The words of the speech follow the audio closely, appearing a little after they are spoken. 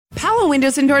Pella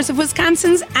Windows and Doors of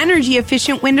Wisconsin's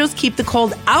energy-efficient windows keep the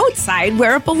cold outside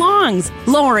where it belongs,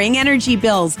 lowering energy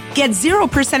bills. Get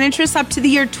 0% interest up to the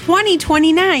year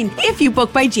 2029 if you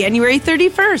book by January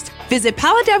 31st. Visit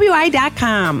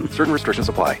PellaWI.com. Certain restrictions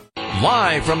apply.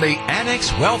 Live from the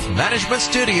Annex Wealth Management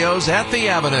Studios at the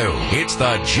Avenue, it's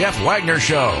the Jeff Wagner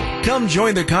Show. Come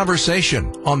join the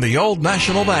conversation on the Old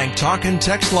National Bank talk and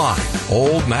text line.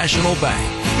 Old National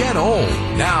Bank. Get old.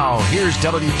 Now, here's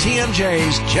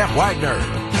WTMJ's Jeff Wagner.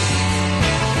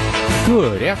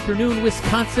 Good afternoon,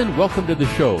 Wisconsin. Welcome to the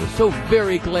show. So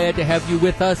very glad to have you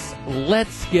with us.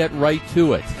 Let's get right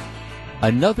to it.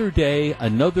 Another day,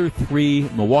 another 3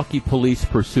 Milwaukee police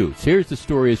pursuits. Here's the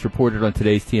story as reported on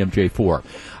today's TMJ4.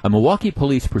 A Milwaukee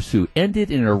police pursuit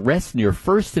ended in an arrest near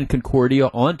 1st and Concordia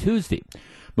on Tuesday.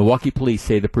 Milwaukee police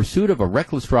say the pursuit of a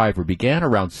reckless driver began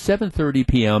around 7:30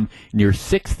 p.m. near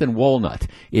 6th and Walnut.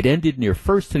 It ended near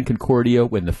 1st and Concordia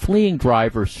when the fleeing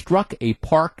driver struck a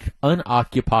parked,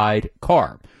 unoccupied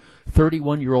car.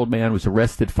 31-year-old man was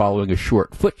arrested following a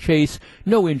short foot chase.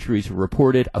 No injuries were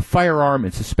reported. A firearm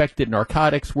and suspected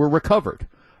narcotics were recovered.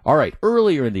 All right,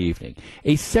 earlier in the evening,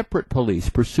 a separate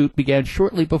police pursuit began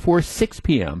shortly before 6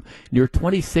 p.m. near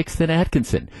 26th and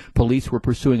Atkinson. Police were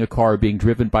pursuing a car being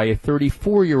driven by a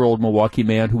 34-year-old Milwaukee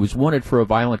man who was wanted for a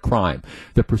violent crime.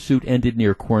 The pursuit ended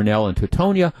near Cornell and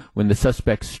Teutonia when the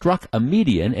suspect struck a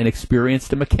median and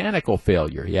experienced a mechanical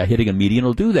failure. Yeah, hitting a median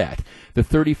will do that. The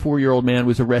 34-year-old man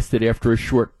was arrested after a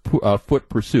short foot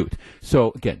pursuit.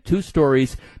 So, again, 2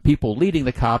 stories, people leading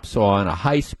the cops on a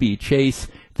high-speed chase.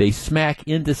 They smack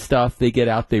into stuff, they get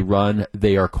out, they run,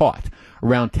 they are caught.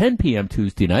 Around 10 p.m.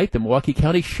 Tuesday night, the Milwaukee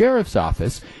County Sheriff's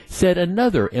Office said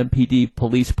another MPD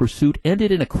police pursuit ended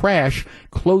in a crash,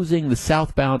 closing the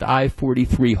southbound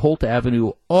I-43 Holt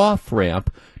Avenue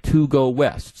off-ramp to go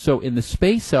west. So in the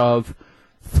space of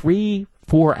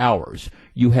 3-4 hours,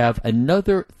 you have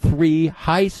another 3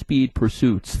 high-speed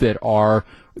pursuits that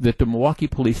the Milwaukee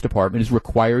Police Department is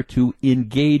required to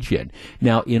engage in.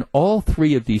 Now, in all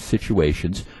 3 of these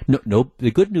situations,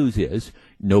 the good news is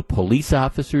no police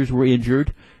officers were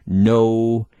injured,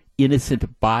 no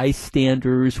innocent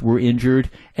bystanders were injured,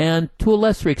 and to a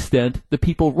lesser extent, the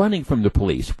people running from the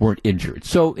police weren't injured.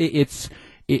 So it's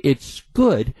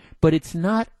good, but it's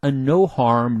not a no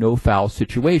harm, no foul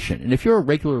situation. And if you're a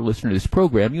regular listener to this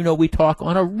program, you know we talk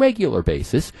on a regular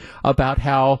basis about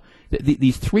how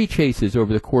these 3 chases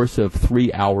over the course of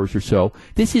 3 hours or so,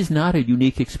 this is not a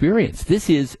unique experience. This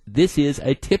is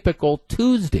a typical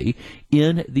Tuesday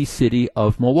in the city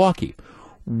of Milwaukee.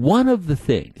 One of the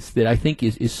things that I think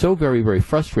is so very, very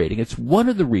frustrating, it's one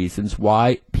of the reasons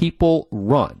why people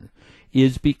run,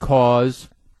 is because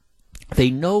they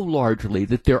know largely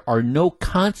that there are no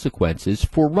consequences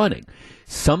for running.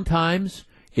 Sometimes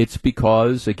it's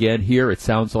because, again, here it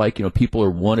sounds like, people are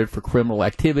wanted for criminal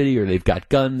activity, or they've got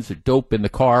guns or dope in the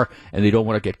car and they don't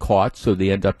want to get caught, so they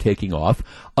end up taking off.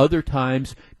 Other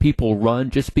times people run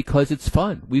just because it's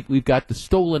fun. We've got the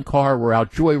stolen car, we're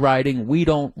out joyriding, we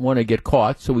don't want to get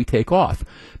caught, so we take off.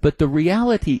 But the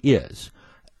reality is,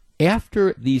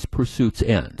 after these pursuits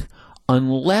end,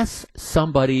 unless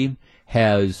somebody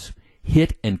has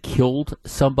hit and killed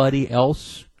somebody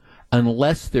else,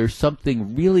 unless there's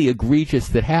something really egregious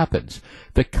that happens,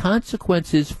 the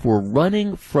consequences for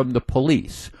running from the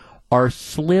police are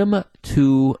slim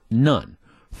to none.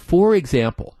 For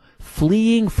example,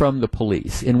 fleeing from the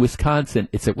police in Wisconsin,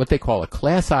 it's what they call a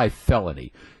Class I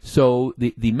felony. So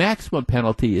the maximum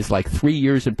penalty is like 3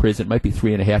 years in prison, might be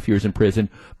 3.5 years in prison,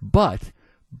 but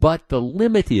the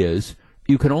limit is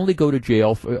you can only go to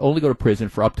jail, only go to prison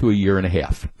for up to 1.5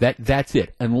 years. That's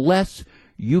it, unless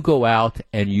you go out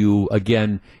and you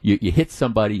hit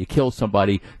somebody, you kill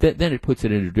somebody, then it puts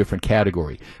it in a different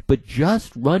category. But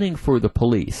just running for the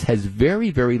police has very,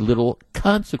 very little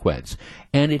consequence,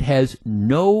 and it has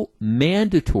no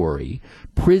mandatory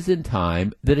prison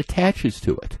time that attaches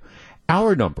to it.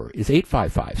 Our number is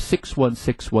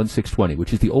 855-616-1620,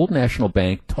 which is the Old National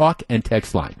Bank talk and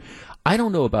text line. I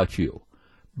don't know about you,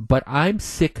 but I'm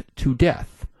sick to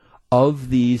death of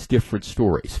these different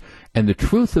stories. And the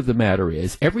truth of the matter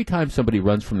is, every time somebody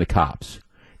runs from the cops,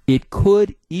 it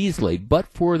could easily, but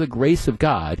for the grace of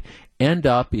God, end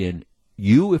up in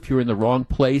you, if you're in the wrong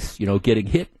place, getting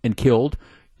hit and killed,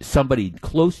 somebody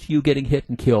close to you getting hit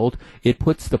and killed. It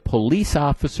puts the police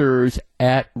officers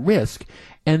at risk,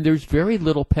 and there's very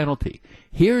little penalty.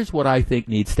 Here's what I think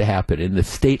needs to happen in the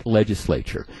state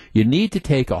legislature. You need to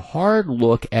take a hard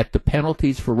look at the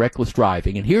penalties for reckless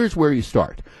driving, and here's where you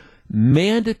start.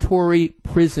 Mandatory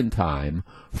prison time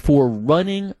for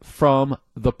running from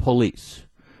the police.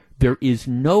 there is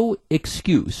no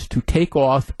excuse to take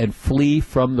off and flee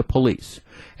from the police.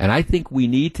 And I think we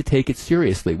need to take it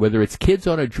seriously, whether it's kids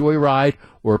on a joyride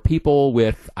or people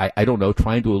with, I don't know,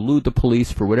 trying to elude the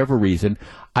police for whatever reason.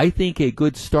 I think a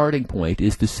good starting point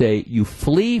is to say you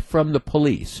flee from the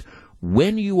police.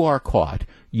 When you are caught,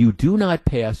 you do not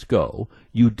pass go,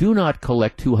 you do not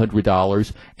collect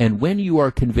 $200, and when you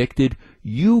are convicted,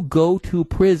 you go to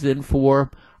prison for,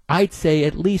 I'd say,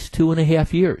 at least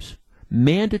 2.5 years.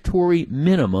 Mandatory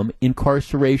minimum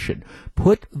incarceration.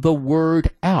 Put the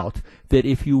word out that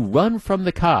if you run from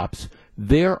the cops,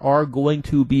 there are going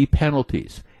to be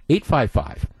penalties.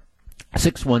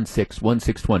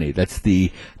 855-616-1620. That's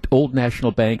the Old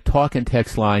National Bank talk and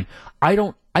text line. I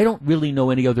don't really know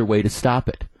any other way to stop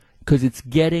it, because it's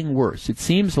getting worse. It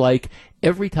seems like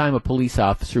every time a police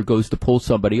officer goes to pull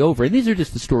somebody over, and these are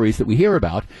just the stories that we hear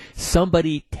about,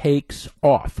 somebody takes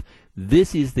off.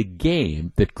 This is the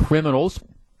game that criminals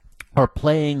are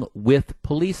playing with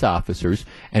police officers,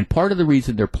 and part of the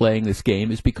reason they're playing this game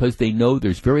is because they know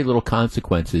there's very little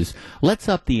consequences. Let's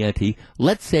up the ante.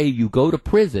 Let's say you go to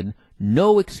prison,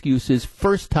 no excuses,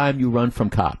 first time you run from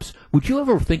cops. Would you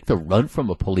ever think to run from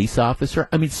a police officer?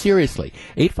 I mean, seriously.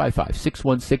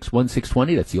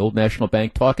 855-616-1620. That's the Old National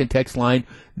Bank talk and text line.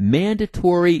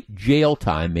 Mandatory jail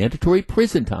time, mandatory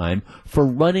prison time for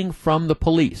running from the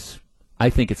police. I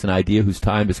think it's an idea whose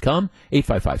time has come.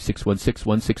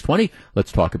 855-616-1620.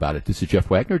 Let's talk about it. This is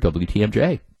Jeff Wagner,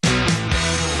 WTMJ.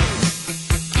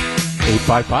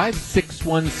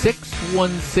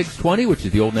 855-616-1620, which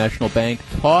is the Old National Bank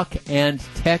talk and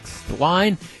text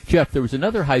line. Jeff, there was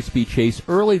another high-speed chase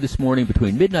early this morning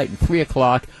between midnight and 3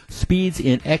 o'clock, speeds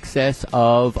in excess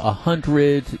of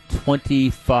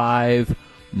 125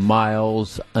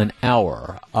 miles an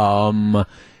hour.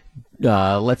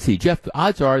 Let's see, Jeff,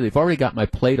 odds are they've already got my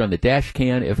plate on the dash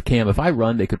cam. If I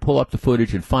run, they could pull up the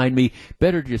footage and find me.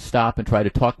 Better just stop and try to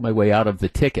talk my way out of the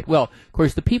ticket. Well, of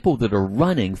course, the people that are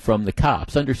running from the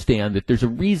cops understand that there's a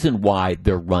reason why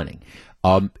they're running.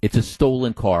 It's a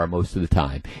stolen car most of the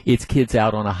time. It's kids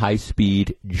out on a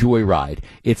high-speed joyride.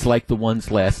 It's like the ones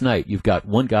last night. You've got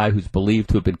one guy who's believed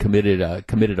to have been committed a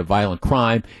violent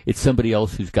crime. It's somebody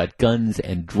else who's got guns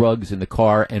and drugs in the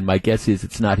car, and my guess is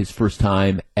it's not his first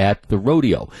time at the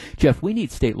rodeo. Jeff, we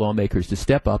need state lawmakers to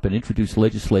step up and introduce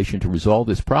legislation to resolve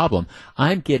this problem.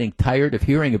 I'm getting tired of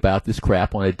hearing about this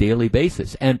crap on a daily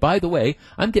basis. And by the way,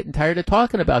 I'm getting tired of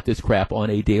talking about this crap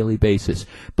on a daily basis.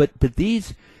 But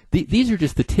these are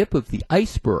just the tip of the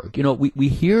iceberg. You know, we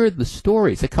hear the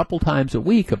stories a couple times a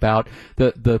week about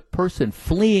the person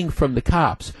fleeing from the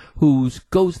cops who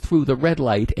goes through the red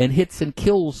light and hits and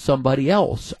kills somebody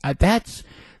else.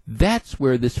 That's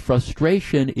where this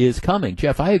frustration is coming.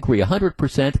 Jeff, I agree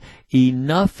 100%.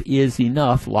 Enough is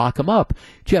enough. Lock them up.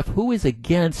 Jeff, who is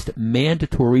against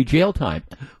mandatory jail time?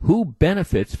 Who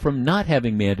benefits from not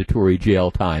having mandatory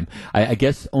jail time? I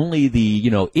guess only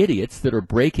the, idiots that are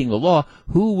breaking the law.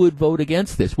 Who would vote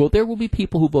against this? Well, there will be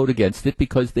people who vote against it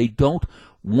because they don't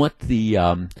want they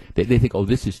think, oh,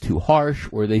 this is too harsh,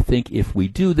 or they think if we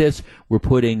do this, we're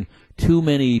putting too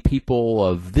many people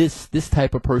of this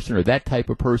type of person or that type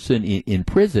of person in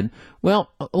prison.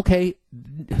 Well, okay,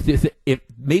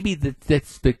 maybe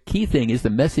that's the key thing is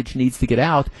the message needs to get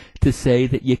out to say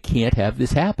that you can't have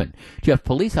this happen. Jeff,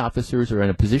 police officers are in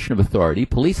a position of authority.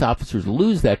 Police officers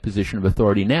lose that position of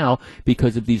authority now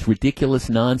because of these ridiculous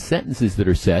non-sentences that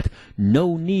are set.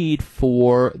 No need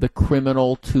for the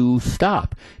criminal to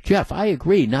stop. Jeff, I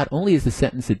agree. Not only is the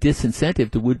sentence a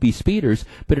disincentive to would-be speeders,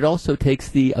 but it also takes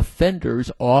the offenders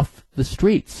off the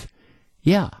streets.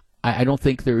 Yeah. I don't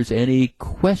think there's any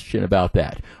question about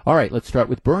that. All right, let's start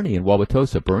with Bernie in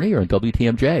Wauwatosa. Bernie, you're on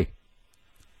WTMJ.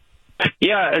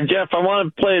 Yeah, Jeff, I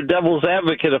want to play a devil's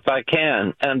advocate if I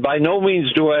can. And by no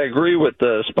means do I agree with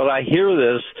this, but I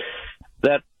hear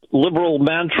that liberal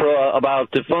mantra about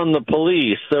defund the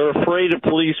police. They're afraid of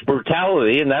police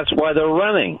brutality, and that's why they're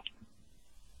running.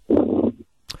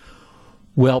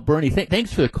 Well, Bernie,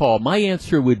 thanks for the call. My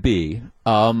answer would be,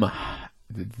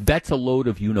 that's a load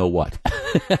of you-know-what.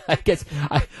 I guess,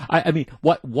 I mean,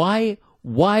 why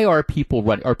are people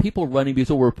running? Are people running because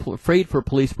we're afraid for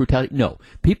police brutality? No.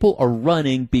 People are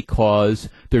running because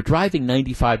they're driving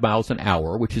 95 miles an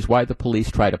hour, which is why the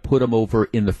police try to put them over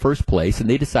in the first place, and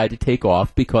they decide to take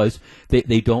off because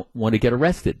they don't want to get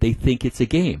arrested. They think it's a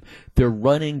game. They're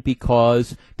running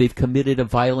because they've committed a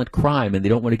violent crime and they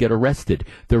don't want to get arrested.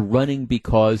 They're running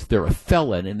because they're a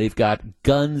felon and they've got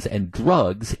guns and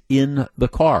drugs in the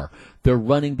car. They're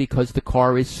running because the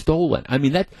car is stolen. I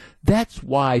mean, that's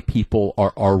why people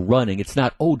are running. It's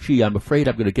not, oh, gee, I'm afraid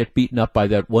I'm going to get beaten up by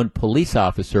that one police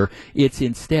officer. It's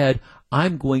instead,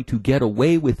 I'm going to get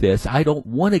away with this. I don't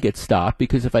want to get stopped,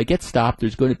 because if I get stopped,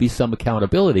 there's going to be some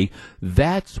accountability.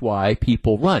 That's why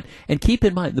people run. And keep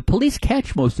in mind, the police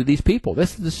catch most of these people.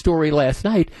 This is the story last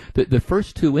night. The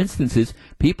first two instances,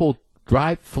 people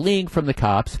drive fleeing from the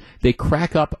cops, they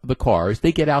crack up the cars,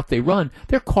 they get out, they run,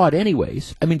 they're caught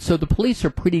anyways. I mean, so the police are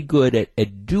pretty good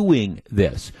at doing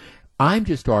this. I'm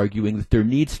just arguing that there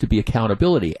needs to be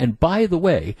accountability. And by the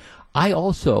way, I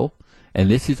also, and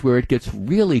this is where it gets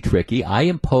really tricky, I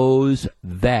impose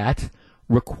that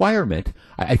requirement.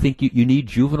 I think you need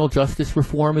juvenile justice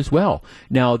reform as well.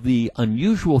 Now, the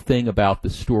unusual thing about the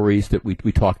stories that we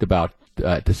talked about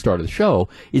at the start of the show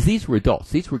is these were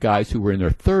adults. These were guys who were in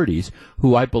their 30s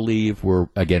who I believe were,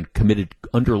 again, committed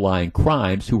underlying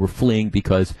crimes, who were fleeing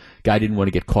because guy didn't want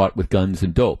to get caught with guns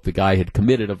and dope. The guy had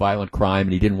committed a violent crime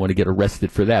and he didn't want to get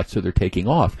arrested for that, so they're taking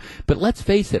off. But let's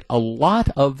face it, a lot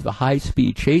of the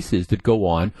high-speed chases that go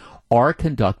on are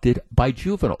conducted by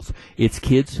juveniles. It's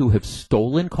kids who have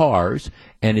stolen cars,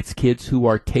 and it's kids who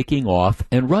are taking off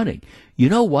and running. You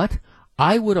know what?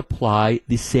 I would apply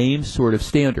the same sort of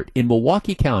standard. In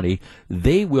Milwaukee County,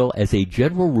 they will, as a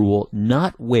general rule,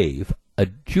 not waive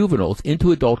juveniles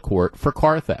into adult court for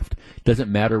car theft.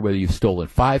 Doesn't matter whether you've stolen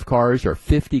 5 cars or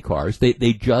 50 cars.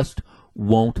 They just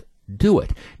won't do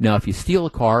it. Now, if you steal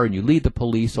a car and you lead the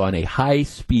police on a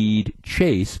high-speed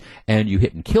chase and you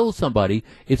hit and kill somebody,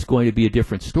 it's going to be a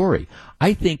different story.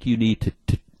 I think you need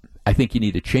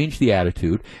to change the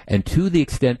attitude, and to the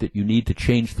extent that you need to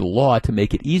change the law to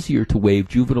make it easier to waive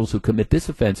juveniles who commit this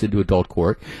offense into adult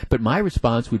court. But my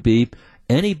response would be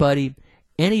anybody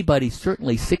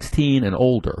certainly 16 and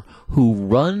older who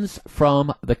runs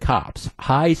from the cops,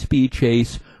 high-speed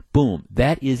chase, boom,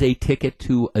 that is a ticket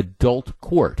to adult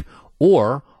court.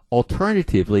 Or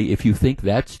alternatively, if you think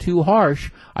that's too harsh,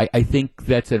 I think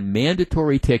that's a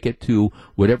mandatory ticket to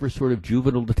whatever sort of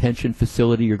juvenile detention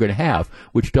facility you're going to have,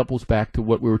 which doubles back to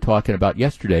what we were talking about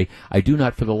yesterday. I do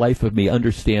not for the life of me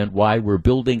understand why we're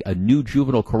building a new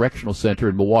juvenile correctional center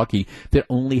in Milwaukee that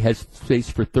only has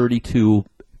space for 32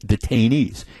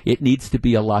 detainees. It needs to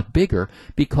be a lot bigger,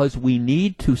 because we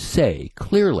need to say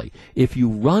clearly, if you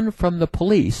run from the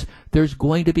police, there's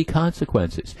going to be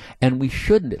consequences. And we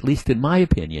shouldn't, at least in my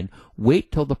opinion,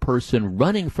 wait till the person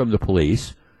running from the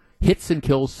police hits and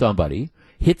kills somebody,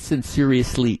 hits and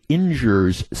seriously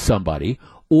injures somebody,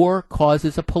 or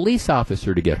causes a police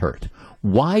officer to get hurt.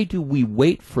 Why do we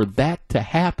wait for that to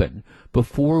happen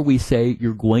before we say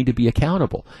you're going to be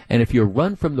accountable? And if you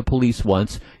run from the police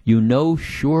once, you know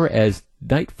sure as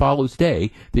night follows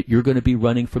day that you're going to be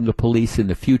running from the police in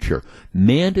the future.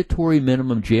 Mandatory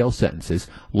minimum jail sentences.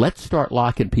 Let's start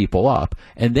locking people up,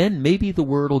 and then maybe the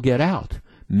word will get out.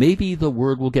 Maybe the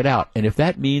word will get out. And if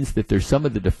that means that there's some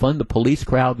of the defund the police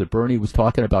crowd that Bernie was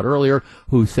talking about earlier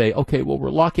who say, okay, well, we're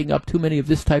locking up too many of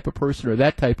this type of person or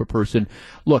that type of person.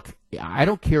 Look, I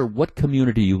don't care what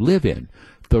community you live in.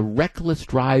 The reckless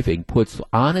driving puts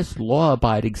honest,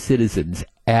 law-abiding citizens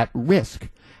at risk.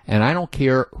 And I don't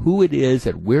care who it is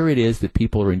and where it is that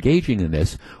people are engaging in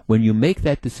this. When you make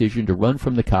that decision to run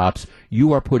from the cops,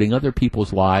 you are putting other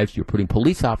people's lives, you're putting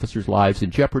police officers' lives in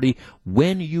jeopardy.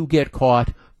 When you get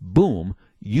caught, boom,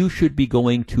 you should be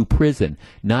going to prison.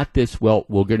 Not this, well,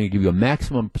 we're going to give you a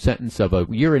maximum sentence of a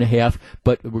year and a half,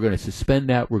 but we're going to suspend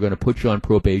that, we're going to put you on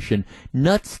probation.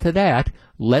 Nuts to that.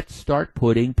 Let's start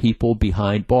putting people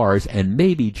behind bars, and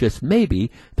maybe, just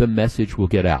maybe, the message will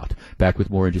get out. Back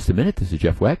with more in just a minute. This is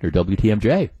Jeff Wagner,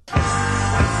 WTMJ.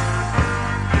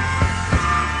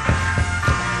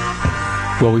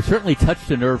 Well, we certainly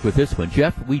touched a nerve with this one.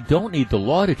 Jeff, we don't need the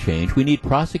law to change. We need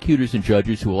prosecutors and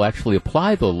judges who will actually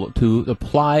apply the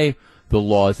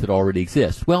laws that already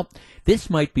exist. Well, this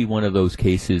might be one of those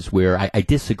cases where I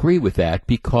disagree with that,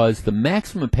 because the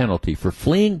maximum penalty for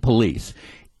fleeing police,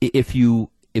 if you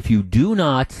do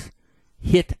not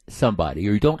hit somebody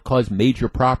or you don't cause major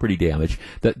property damage,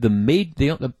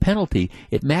 the penalty,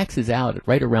 it maxes out at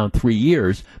right around 3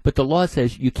 years, but the law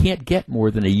says you can't get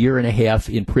more than a year and a half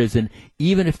in prison,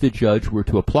 even if the judge were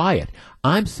to apply it.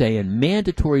 I'm saying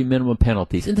mandatory minimum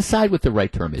penalties, and decide what the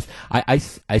right term is. I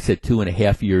said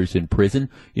 2.5 years in prison.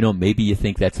 You know, maybe you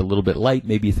think that's a little bit light,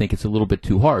 maybe you think it's a little bit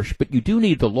too harsh, but you do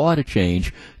need the law to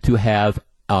change to have,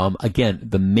 again,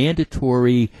 the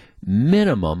mandatory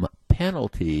minimum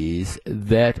penalties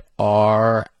that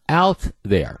are out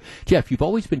there. Jeff, you've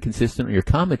always been consistent in your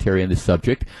commentary on this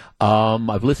subject.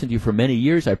 I've listened to you for many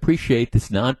years. I appreciate this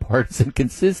nonpartisan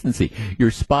consistency. You're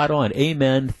spot on.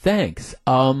 Amen. Thanks.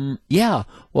 Yeah,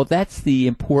 well, that's the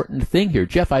important thing here.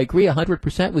 Jeff, I agree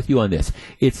 100% with you on this.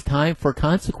 It's time for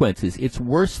consequences. It's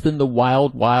worse than the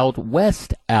wild, wild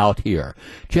west out here.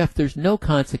 Jeff, there's no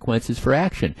consequences for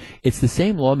action. It's the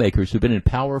same lawmakers who've been in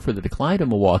power for the decline of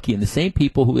Milwaukee and the same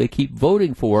people who they keep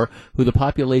voting for, who the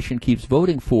population keeps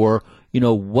voting for.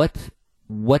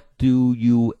 What do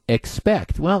you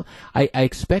expect? Well, I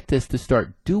expect us to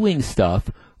start doing stuff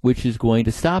which is going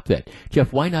to stop that.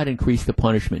 Jeff, why not increase the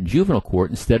punishment in juvenile court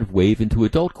instead of waive into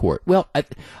adult court? Well,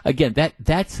 again,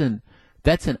 that's an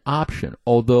option,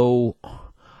 although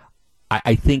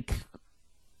I think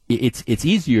it's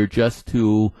easier just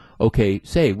to,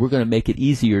 say we're going to make it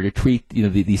easier to treat,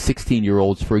 these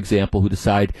 16-year-olds, for example, who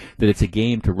decide that it's a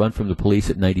game to run from the police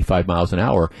at 95 miles an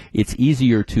hour. It's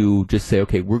easier to just say,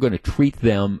 we're going to treat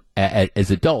them as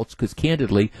adults, because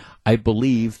candidly, I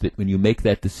believe that when you make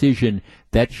that decision,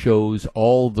 that shows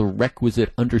all the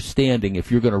requisite understanding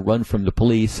if you're going to run from the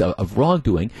police of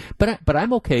wrongdoing. But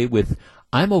I'm okay with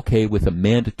a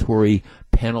mandatory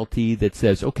penalty that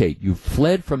says, you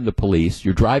fled from the police,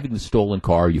 you're driving the stolen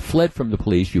car, you fled from the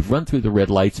police, you've run through the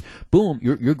red lights, boom,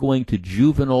 you're going to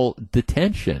juvenile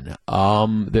detention.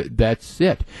 That's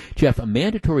it. Jeff, a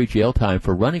mandatory jail time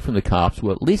for running from the cops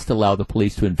will at least allow the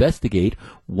police to investigate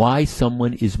why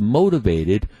someone is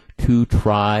motivated to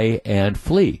try and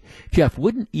flee. Jeff,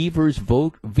 wouldn't Evers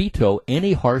veto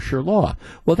any harsher law?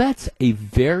 Well, that's a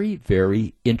very,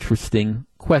 very interesting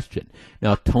question.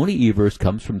 Now, Tony Evers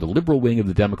comes from the liberal wing of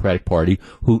the Democratic Party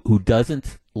who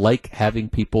doesn't like having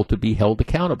people to be held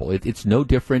accountable. It's no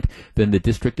different than the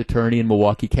district attorney in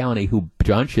Milwaukee County,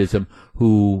 John Chisholm,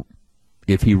 who,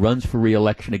 if he runs for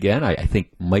re-election again, I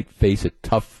think might face a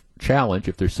tough challenge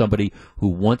if there's somebody who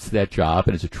wants that job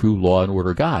and is a true law and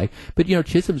order guy. But,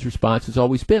 Chisholm's response has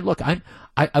always been, look, I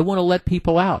want to let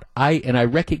people out. I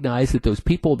recognize that those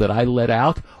people that I let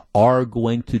out are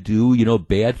going to do,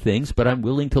 bad things, but I'm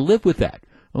willing to live with that.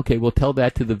 We'll tell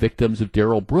that to the victims of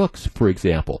Darrell Brooks, for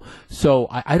example. So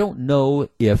I don't know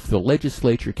if the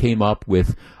legislature came up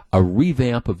with a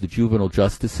revamp of the juvenile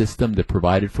justice system that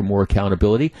provided for more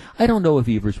accountability. I don't know if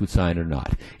Evers would sign it or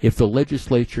not. If the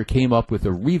legislature came up with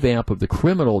a revamp of the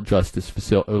criminal justice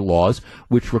laws,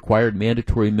 which required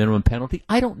mandatory minimum penalty,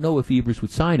 I don't know if Evers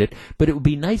would sign it, but it would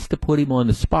be nice to put him on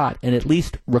the spot and at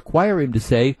least require him to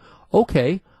say,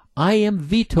 I am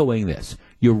vetoing this.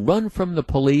 You run from the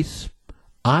police.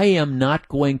 I am not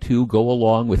going to go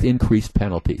along with increased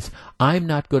penalties. I'm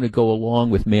not going to go along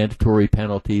with mandatory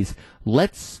penalties.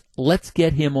 Let's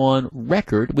get him on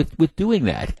record with doing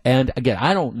that. And again,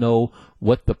 I don't know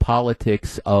what the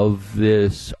politics of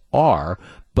this are,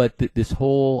 but this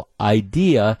whole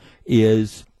idea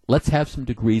is let's have some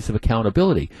degrees of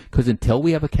accountability, because until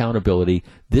we have accountability,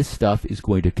 this stuff is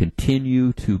going to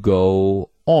continue to go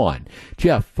on.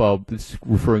 Jeff, this is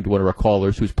referring to one of our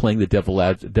callers who's playing the devil's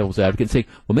advocate and saying,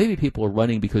 well, maybe people are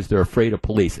running because they're afraid of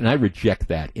police. And I reject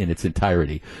that in its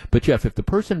entirety. But, Jeff, if the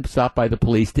person stopped by the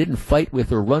police didn't fight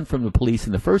with or run from the police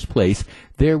in the first place,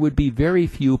 there would be very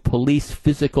few police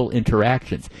physical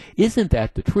interactions. Isn't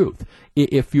that the truth?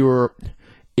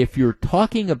 If you're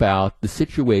talking about the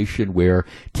situation where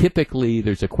typically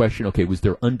there's a question, was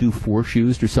there undue force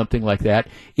used or something like that?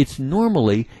 It's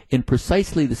normally in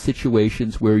precisely the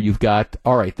situations where you've got,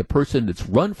 the person that's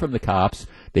run from the cops,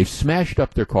 they've smashed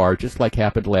up their car, just like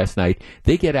happened last night.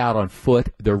 They get out on foot.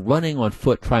 They're running on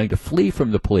foot trying to flee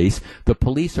from the police. The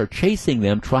police are chasing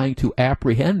them, trying to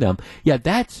apprehend them. Yeah,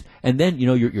 and then,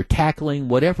 you're tackling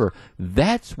whatever.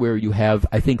 That's where you have,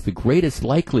 I think, the greatest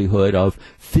likelihood of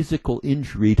physical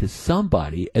injury to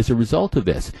somebody as a result of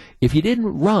this. If you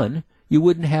didn't run, you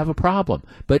wouldn't have a problem.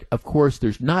 But, of course,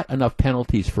 there's not enough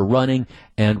penalties for running,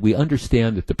 and we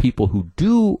understand that the people who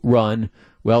do run,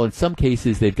 well, in some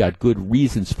cases, they've got good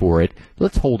reasons for it.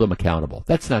 Let's hold them accountable.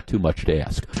 That's not too much to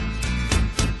ask.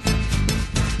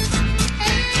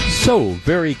 So,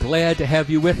 very glad to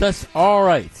have you with us. All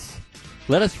right.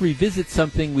 Let us revisit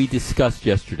something we discussed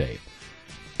yesterday.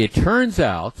 It turns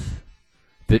out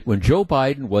that when Joe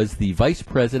Biden was the vice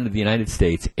president of the United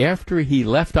States, after he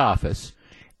left office,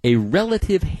 a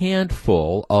relative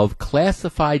handful of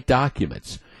classified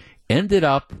documents ended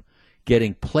up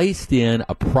getting placed in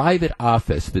a private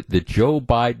office that Joe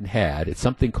Biden had. It's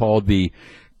something called the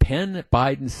Penn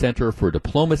Biden Center for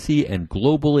Diplomacy and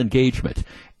Global Engagement.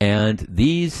 And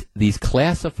these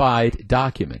classified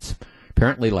documents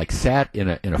apparently sat in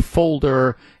a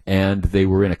folder, and they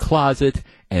were in a closet,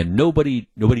 and nobody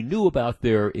knew about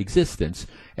their existence.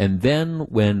 And then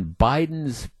when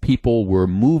Biden's people were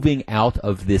moving out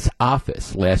of this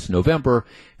office last November,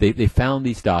 they found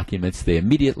these documents. They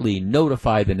immediately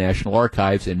notified the National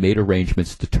Archives and made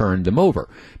arrangements to turn them over.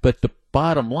 But the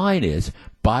bottom line is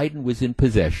Biden was in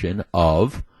possession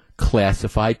of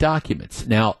classified documents.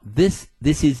 Now, this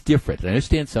is different. I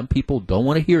understand some people don't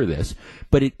want to hear this,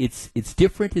 but it's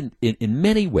different in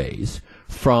many ways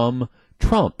from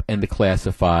Trump and the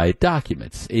classified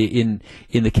documents. In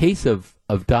the case of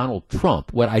Donald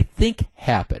Trump, what I think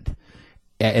happened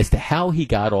as to how he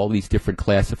got all these different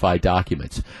classified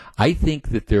documents, I think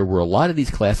that there were a lot of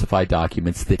these classified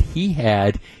documents that he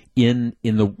had in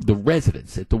the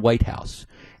residence at the White House.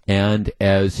 And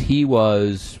as he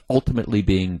was ultimately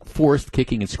being forced,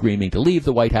 kicking and screaming, to leave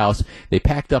the White House, they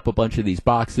packed up a bunch of these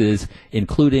boxes,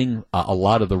 including a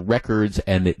lot of the records,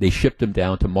 and they shipped them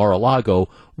down to Mar-a-Lago,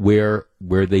 where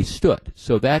they stood.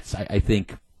 So that's, I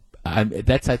think,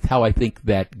 that's how I think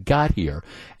that got here.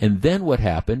 And then what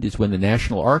happened is when the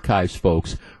National Archives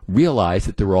folks realized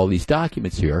that there were all these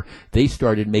documents here, they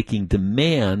started making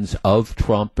demands of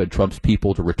Trump and Trump's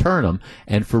people to return them.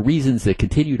 And for reasons that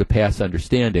continue to pass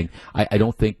understanding, I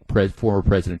don't think former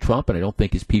President Trump and I don't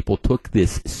think his people took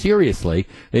this seriously.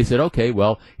 They said, okay,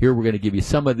 well, here we're going to give you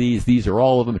some of these. These are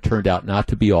all of them. It turned out not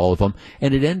to be all of them.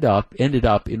 And it ended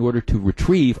up, in order to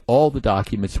retrieve all the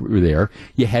documents that were there,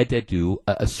 you had to do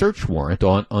a search warrant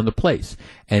on the place.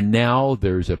 And now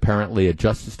there's apparently a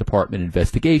Justice Department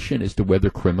investigation as to whether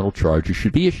criminal charges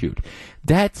should be issued.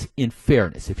 That's in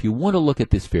fairness. If you want to look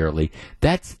at this fairly,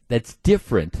 that's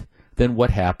different than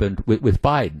what happened with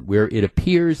Biden, where it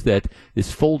appears that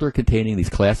this folder containing these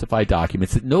classified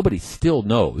documents that nobody still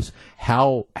knows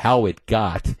how it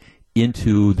got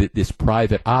into this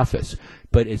private office.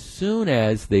 But as soon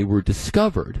as they were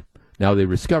discovered, now, they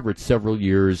were discovered several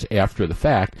years after the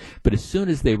fact, but as soon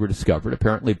as they were discovered,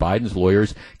 apparently Biden's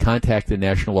lawyers contact the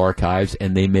National Archives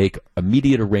and they make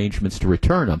immediate arrangements to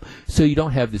return them. So you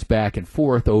don't have this back and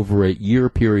forth over a year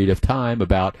period of time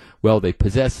about, well, they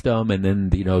possessed them and then,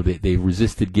 they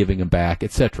resisted giving them back,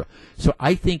 etc. So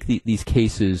I think these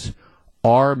cases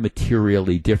are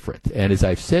materially different. And as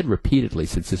I've said repeatedly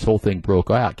since this whole thing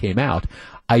came out,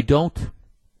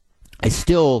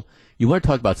 you want to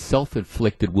talk about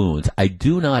self-inflicted wounds. I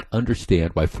do not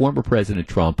understand why former President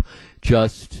Trump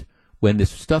just, when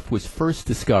this stuff was first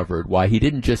discovered, why he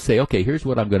didn't just say, okay, here's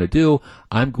what I'm going to do.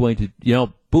 I'm going to,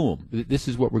 boom, this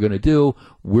is what we're going to do.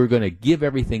 We're going to give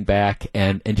everything back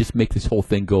and just make this whole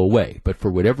thing go away. But for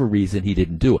whatever reason, he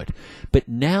didn't do it. But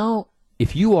now,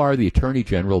 if you are the Attorney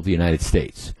General of the United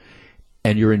States,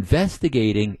 and you're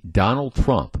investigating Donald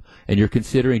Trump, and you're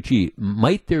considering,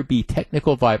 might there be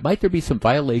some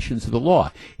violations of the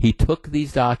law? He took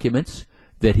these documents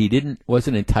that he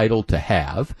wasn't entitled to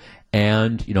have,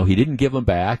 and he didn't give them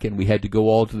back, and we had to go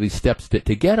all to these steps to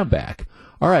get them back.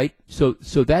 All right, so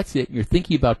that's it. You're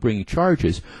thinking about bringing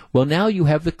charges. Well, now you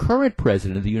have the current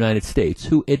president of the United States,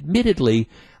 who admittedly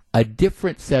a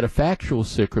different set of factual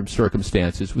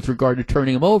circumstances with regard to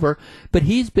turning him over, but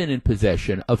he's been in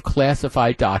possession of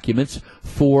classified documents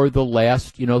for the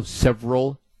last,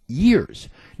 several years.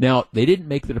 Now, they didn't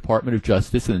make the Department of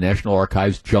Justice and the National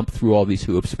Archives jump through all these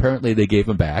hoops. Apparently, they gave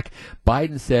them back.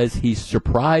 Biden says he's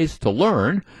surprised to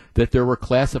learn that there were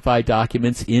classified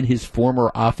documents in his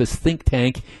former office think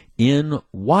tank in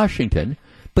Washington,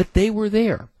 but they were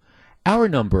there. Our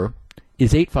number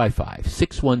is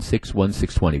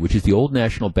 855-616-1620, which is the Old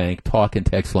National Bank talk and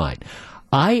text line.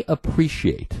 I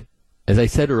appreciate, as I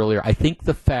said earlier, I think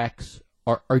the facts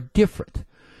are different.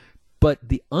 But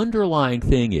the underlying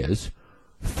thing is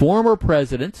former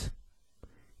presidents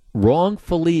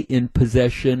wrongfully in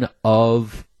possession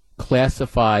of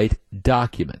classified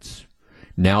documents.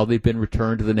 Now they've been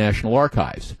returned to the National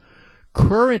Archives.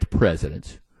 Current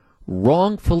presidents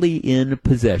wrongfully in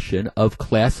possession of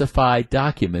classified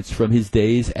documents from his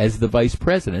days as the vice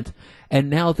president, and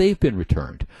now they've been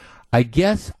returned. I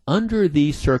guess under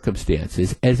these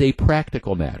circumstances, as a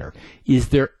practical matter, is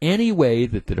there any way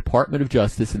that the Department of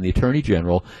Justice and the Attorney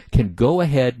General can go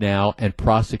ahead now and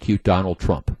prosecute Donald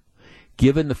Trump,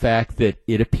 given the fact that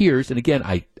it appears, and again,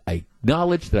 I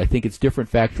acknowledge that I think it's different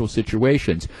factual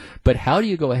situations, but how do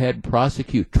you go ahead and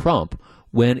prosecute Trump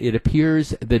when it appears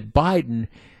that Biden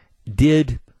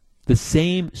did the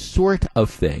same sort of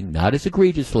thing, not as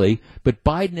egregiously, but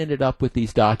Biden ended up with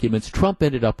these documents, Trump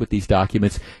ended up with these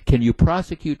documents. Can you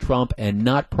prosecute Trump and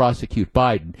not prosecute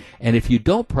Biden? And if you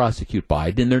don't prosecute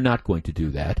Biden, and they're not going to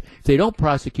do that, if they don't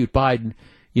prosecute Biden,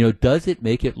 does it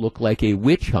make it look like a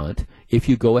witch hunt if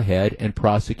you go ahead and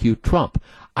prosecute Trump?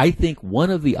 I think one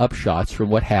of the upshots from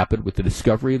what happened with the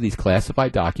discovery of these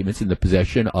classified documents in the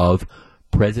possession of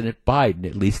President Biden,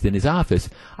 at least in his office,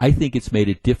 I think it's made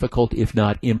it difficult, if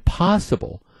not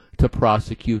impossible, to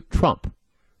prosecute Trump.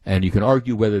 And you can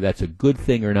argue whether that's a good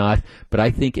thing or not, but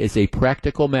I think as a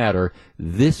practical matter,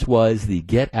 this was the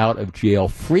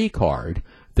get-out-of-jail-free card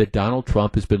that Donald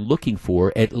Trump has been looking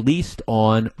for, at least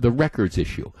on the records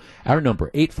issue. Our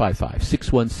number,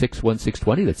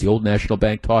 855-616-1620. That's the Old National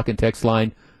Bank talk and text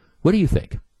line. What do you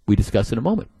think? We discuss in a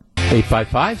moment.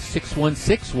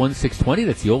 855-616-1620.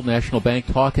 That's the Old National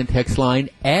Bank talk and text line.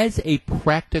 As a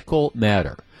practical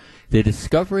matter, the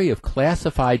discovery of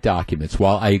classified documents,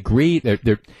 while I agree, they're,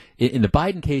 in the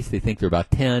Biden case, they think there are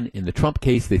about 10. In the Trump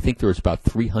case, they think there's about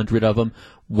 300 of them.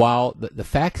 While the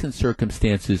facts and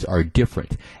circumstances are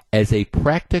different, as a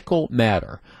practical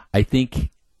matter, I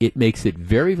think it makes it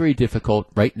very, very difficult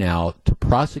right now to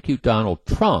prosecute Donald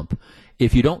Trump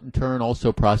if you don't in turn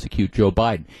also prosecute Joe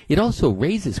Biden. It also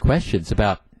raises questions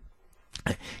about,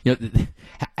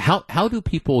 how do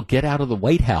people get out of the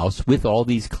White House with all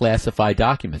these classified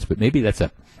documents? But maybe that's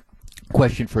a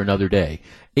question for another day.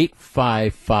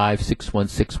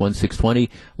 855-616-1620.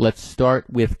 Let's start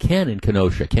with Ken in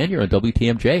Kenosha. Ken, you're on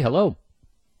WTMJ. Hello.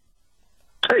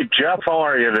 Hey, Jeff, how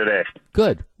are you today?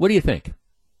 Good. What do you think?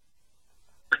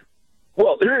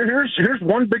 Well, here's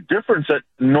one big difference that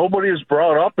nobody has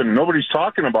brought up and nobody's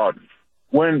talking about.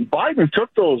 When Biden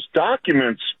took those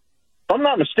documents, if I'm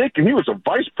not mistaken, he was a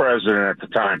vice president at the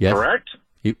time, yes. Correct?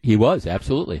 He was,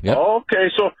 absolutely. Yep.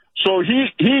 Okay, so he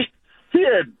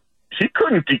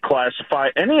couldn't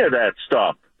declassify any of that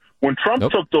stuff. When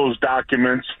Trump took those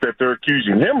documents that they're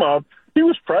accusing him of, he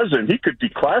was president. He could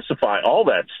declassify all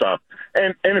that stuff.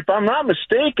 And if I'm not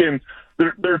mistaken,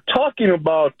 they're talking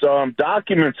about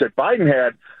documents that Biden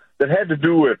had that had to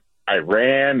do with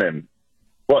Iran and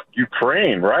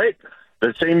Ukraine, right?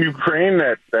 The same Ukraine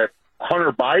that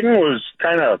Hunter Biden was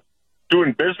kind of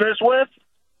doing business with.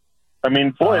 I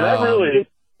mean, boy, that really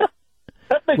that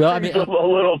makes things a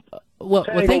little. Well,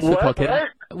 thanks for calling. Right?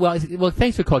 Well,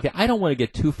 thanks for calling. I don't want to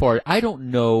get too far. I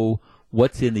don't know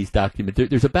what's in these documents.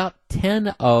 There's about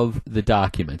 10 of the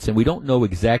documents, and we don't know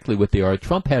exactly what they are.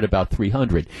 Trump had about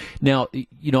 300. Now,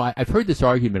 I've heard this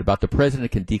argument about the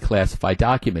president can declassify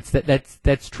documents.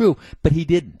 That's true, but he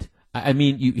didn't. I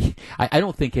mean, I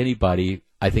don't think anybody,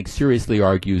 I think, seriously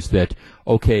argues that,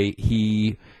 okay,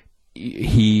 he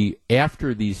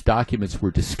after these documents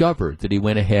were discovered, that he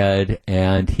went ahead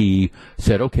and he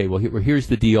said, okay, well, here's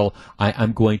the deal.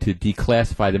 I'm going to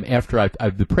declassify them after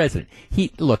I'm the president.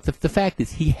 The fact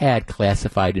is he had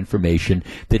classified information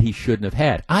that he shouldn't have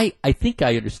had. I think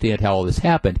I understand how all this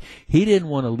happened. He didn't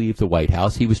want to leave the White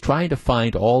House. He was trying to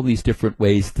find all these different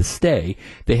ways to stay.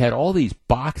 They had all these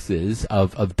boxes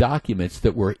of documents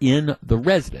that were in the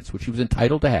residence, which he was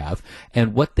entitled to have.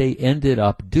 And what they ended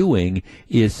up doing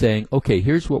is saying, okay,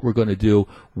 here's what we're going to do.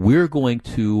 We're going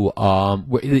to,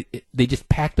 they just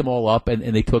packed them all up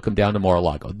and they took them down to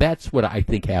Mar-a-Lago. That's what I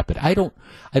think happened. I don't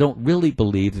really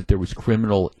believe that there was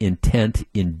criminal intent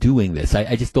in doing this.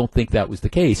 I just don't think that was the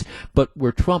case. But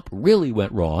where Trump really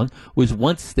went wrong was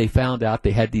once they found out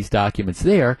they had these documents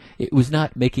there, it was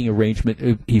not making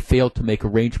arrangement. He failed to make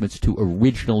arrangements to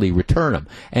originally return them.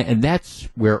 And that's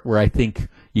where I think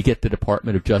you get the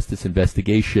Department of Justice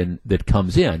investigation that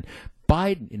comes in.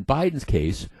 In Biden's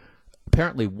case,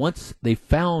 apparently once they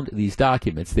found these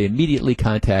documents, they immediately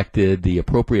contacted the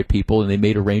appropriate people and they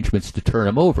made arrangements to turn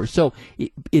them over. So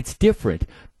it's different,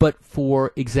 but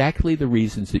for exactly the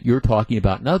reasons that you're talking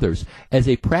about and others, as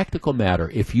a practical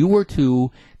matter, if you were to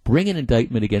bring an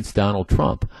indictment against Donald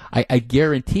Trump, I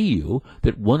guarantee you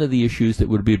that one of the issues that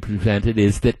would be presented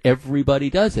is that everybody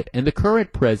does it. And the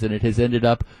current president has ended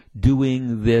up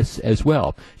doing this as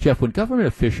well. Jeff, when government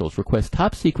officials request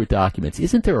top secret documents,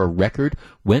 isn't there a record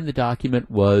when the document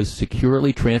was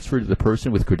securely transferred to the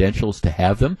person with credentials to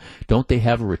have them? Don't they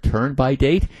have a return by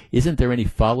date? Isn't there any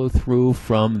follow through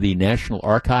from the National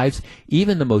Archives?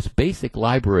 Even the most basic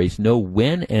libraries know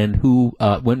when and who,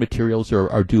 when materials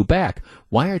are due back.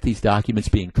 Why aren't these documents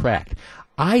being tracked?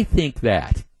 I think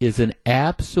that is an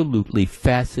absolutely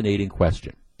fascinating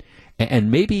question.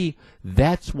 And maybe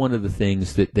that's one of the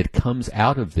things that comes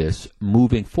out of this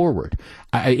moving forward.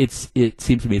 It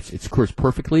seems to me it's of course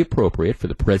perfectly appropriate for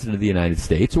the President of the United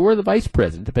States or the Vice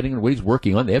President, depending on what he's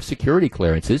working on. They have security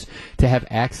clearances to have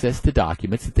access to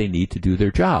documents that they need to do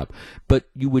their job. But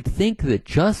you would think that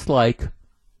just like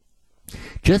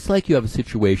you have a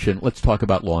situation, let's talk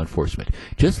about law enforcement,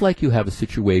 just like you have a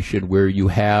situation where you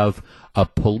have a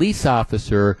police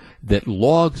officer that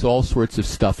logs all sorts of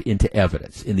stuff into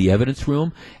evidence in the evidence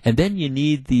room, and then you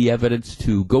need the evidence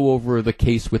to go over the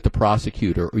case with the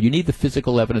prosecutor, or you need the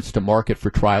physical evidence to mark it for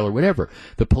trial or whatever.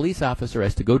 The police officer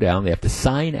has to go down, they have to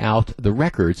sign out the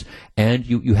records, and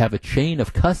you have a chain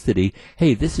of custody.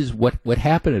 Hey, this is what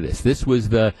happened to this. This was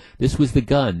the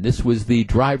gun, this was the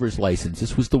driver's license,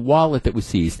 this was the wallet that was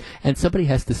seized, and somebody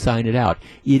has to sign it out.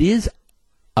 It is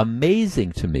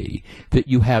amazing to me that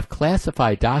you have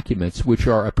classified documents which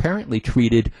are apparently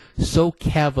treated so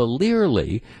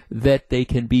cavalierly that they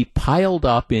can be piled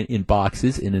up in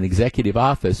boxes in an executive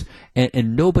office,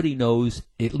 and nobody knows,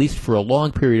 at least for a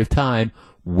long period of time,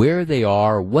 where they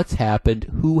are, what's happened,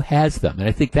 who has them. And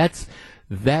I think that's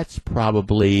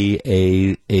probably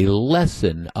a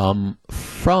lesson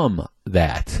from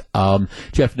that.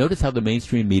 Jeff, notice how the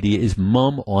mainstream media is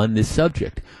mum on this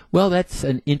subject. Well, that's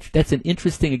an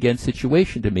interesting, again,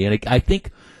 situation to me. And I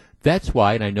think that's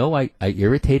why, and I know I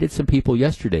irritated some people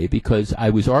yesterday because I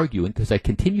was arguing, because I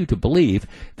continue to believe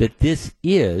that this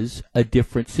is a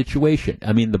different situation.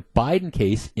 I mean, the Biden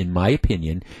case, in my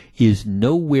opinion, is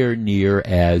nowhere near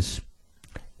as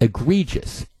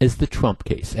egregious as the Trump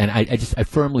case. And I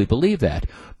firmly believe that.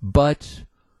 But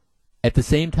at the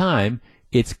same time,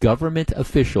 it's government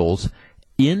officials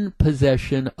in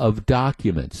possession of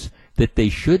documents that they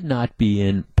should not be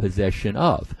in possession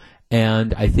of.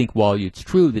 And I think while it's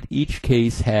true that each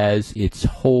case has its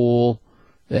whole,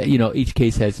 each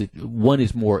case has one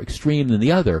is more extreme than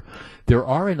the other, there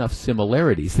are enough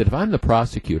similarities that if I'm the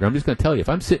prosecutor, I'm just going to tell you, if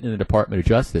I'm sitting in the Department of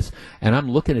Justice and I'm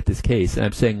looking at this case and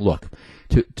I'm saying, look,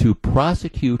 to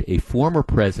prosecute a former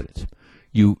president,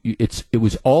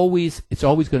 it's always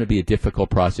going to be a difficult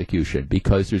prosecution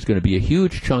because there's going to be a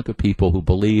huge chunk of people who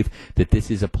believe that this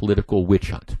is a political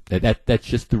witch hunt. That's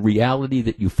just the reality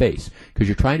that you face because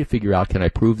you're trying to figure out, can I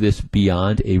prove this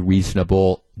beyond a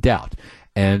reasonable doubt?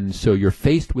 And so you're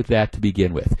faced with that to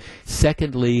begin with.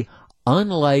 Secondly,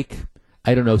 unlike,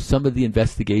 I don't know, some of the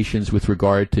investigations with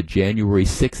regard to January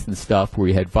 6th and stuff where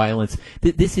you had violence,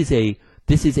 this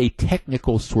is a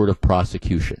technical sort of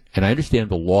prosecution. And I understand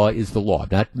the law is the law. I'm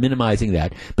not minimizing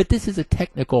that. But this is a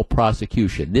technical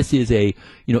prosecution. This is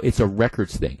it's a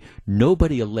records thing.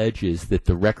 Nobody alleges that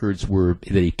the records that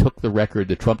he took the record,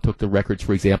 that Trump took the records,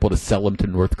 for example, to sell them to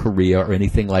North Korea or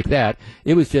anything like that.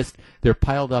 It was just, they're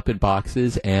piled up in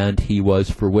boxes, and he was,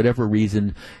 for whatever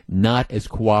reason, not as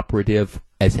cooperative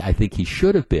as I think he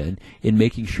should have been in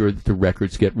making sure that the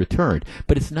records get returned.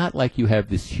 But it's not like you have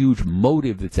this huge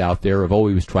motive that's out there of,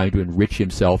 he was trying to enrich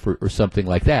himself or something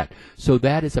like that. So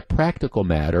that, as a practical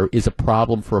matter, is a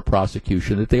problem for a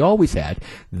prosecution that they always had.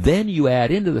 Then you add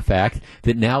into the fact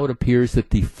that now it appears that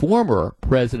the former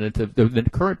president the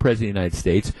current president of the United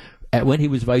States, when he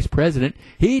was vice president,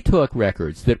 he took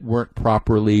records that weren't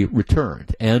properly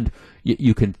returned. And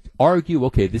you can argue,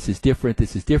 okay, this is different,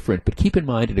 but keep in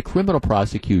mind, in a criminal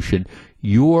prosecution,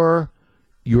 you're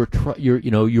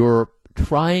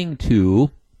trying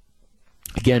to,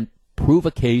 again, prove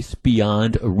a case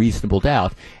beyond a reasonable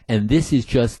doubt, and this is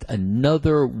just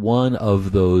another one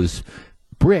of those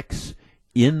bricks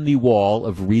in the wall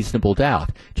of reasonable doubt.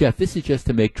 Jeff, this is just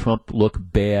to make Trump look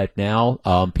bad now.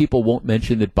 People won't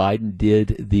mention that Biden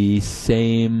did the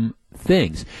same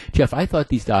things. Jeff, I thought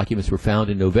these documents were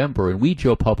found in November, and we,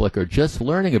 Joe Public, are just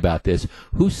learning about this.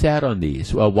 Who sat on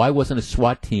these? Why wasn't a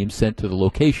SWAT team sent to the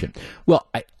location? Well,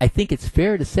 I think it's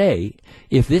fair to say,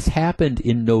 if this happened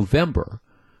in November,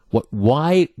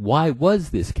 why was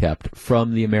this kept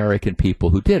from the American people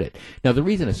who did it? Now, the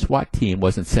reason a SWAT team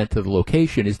wasn't sent to the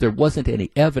location is there wasn't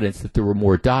any evidence that there were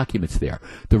more documents there.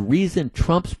 The reason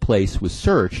Trump's place was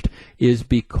searched is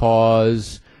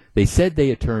because they said they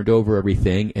had turned over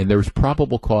everything, and there was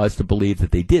probable cause to believe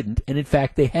that they didn't, and in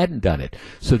fact they hadn't done it.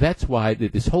 So that's why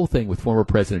this whole thing with former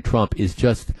President Trump is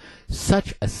just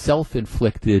such a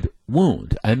self-inflicted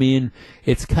wound. I mean,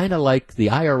 it's kind of like the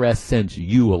IRS sends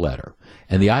you a letter,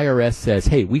 and the IRS says,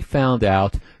 hey, we found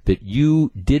out that you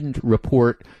didn't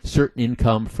report certain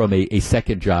income from a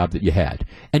second job that you had.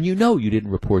 And you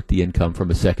didn't report the income from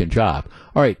a second job.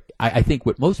 All right, I think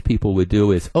what most people would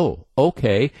do is,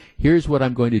 okay, here's what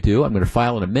I'm going to do. I'm going to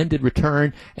file an amended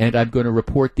return, and I'm going to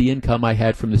report the income I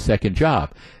had from the second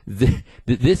job.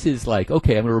 This is like,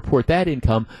 okay, I'm going to report that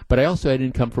income, but I also had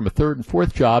income from a third and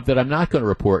fourth job that I'm not going to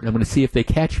report, and I'm going to see if they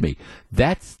catch me.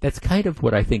 That's kind of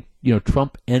what I think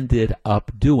Trump ended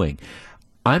up doing.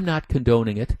 I'm not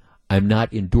condoning it. I'm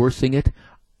not endorsing it.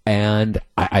 And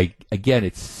again,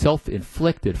 it's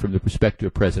self-inflicted from the perspective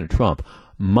of President Trump.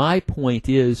 My point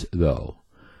is, though,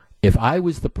 if I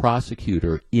was the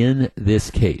prosecutor in this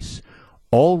case,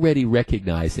 already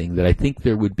recognizing that I think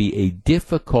there would be a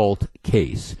difficult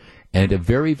case and a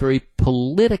very, very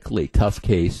politically tough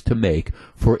case to make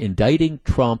for indicting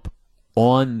Trump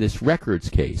on this records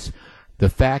case. The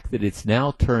fact that it's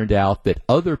now turned out that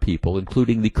other people,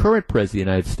 including the current President of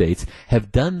the United States,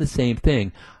 have done the same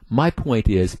thing. My point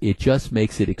is, it just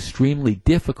makes it extremely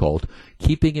difficult,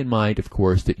 keeping in mind, of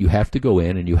course, that you have to go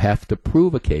in and you have to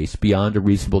prove a case beyond a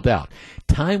reasonable doubt.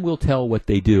 Time will tell what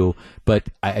they do, but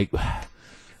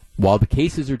while the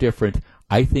cases are different,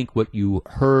 I think what you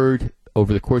heard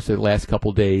over the course of the last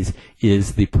couple days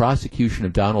is the prosecution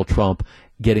of Donald Trump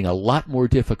getting a lot more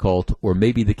difficult, or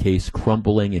maybe the case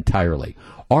crumbling entirely.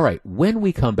 All right, when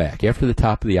we come back, after the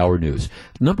top of the hour news,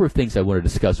 a number of things I want to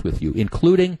discuss with you,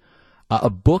 including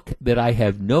a book that I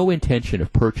have no intention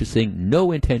of purchasing,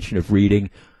 no intention of reading.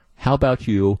 How about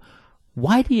you?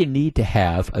 Why do you need to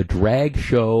have a drag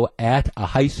show at a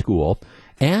high school?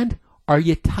 And are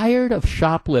you tired of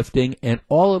shoplifting and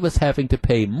all of us having to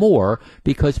pay more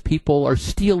because people are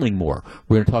stealing more?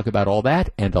 We're going to talk about all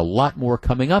that and a lot more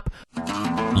coming up.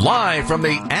 Live from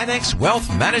the Annex Wealth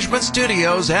Management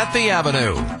Studios at the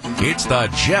Avenue, it's the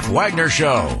Jeff Wagner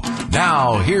Show.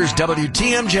 Now, here's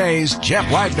WTMJ's Jeff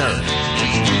Wagner.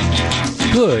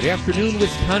 Good afternoon,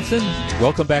 Wisconsin.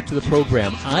 Welcome back to the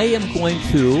program. I am going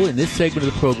to, in this segment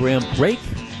of the program, break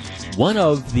one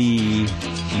of the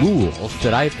rules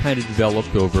that I've kind of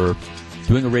developed over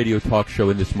doing a radio talk show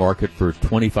in this market for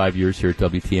 25 years here at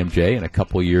WTMJ and a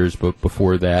couple years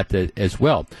before that as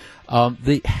well.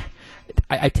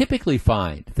 I typically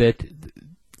find that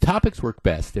topics work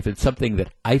best if it's something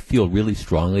that I feel really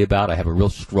strongly about, I have a real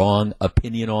strong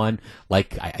opinion on,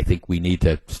 like I think we need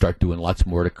to start doing lots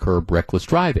more to curb reckless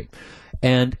driving.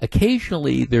 And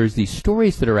occasionally there's these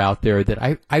stories that are out there that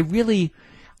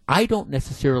I don't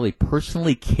necessarily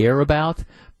personally care about,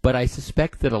 but I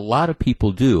suspect that a lot of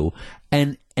people do.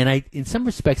 And I, in some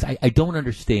respects, I don't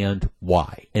understand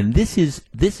why. And this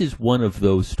is one of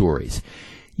those stories.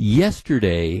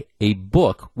 Yesterday, a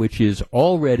book, which is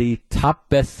already top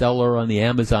bestseller on the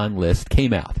Amazon list,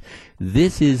 came out.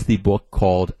 This is the book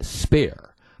called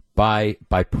Spare by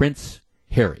Prince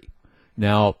Harry.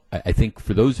 Now, I think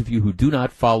for those of you who do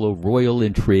not follow royal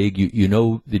intrigue, you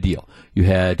know the deal. You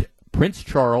had Prince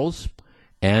Charles,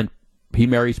 and he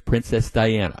marries Princess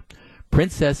Diana.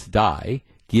 Princess Di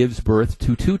gives birth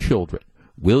to two children,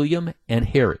 William and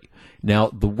Harry. Now,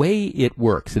 the way it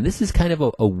works, and this is kind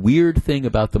of a weird thing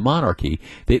about the monarchy,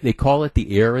 they call it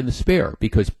the heir and the spare,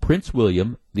 because Prince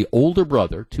William, the older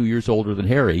brother, 2 years older than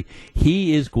Harry,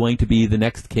 he is going to be the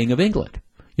next king of England.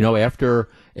 You know, after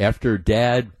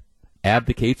Dad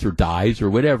abdicates or dies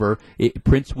or whatever,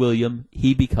 Prince William,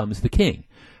 he becomes the king.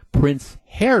 Prince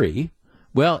Harry,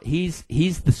 well, he's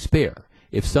the spare.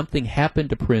 If something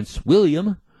happened to Prince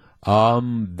William,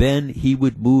 then he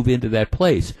would move into that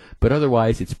place. But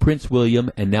otherwise, it's Prince William,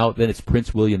 and then it's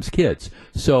Prince William's kids.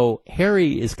 So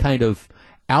Harry is kind of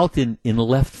out in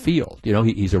left field. You know,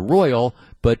 he's a royal,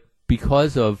 but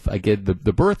because of, again,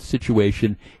 the birth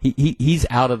situation, he's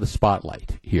out of the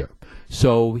spotlight here.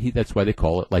 So that's why they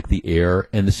call it like the heir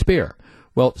and the spare.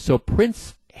 Well, so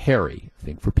Prince Harry, I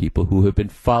think for people who have been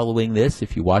following this,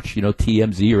 if you watch,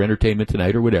 TMZ or Entertainment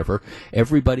Tonight or whatever,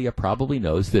 everybody probably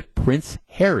knows that Prince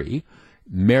Harry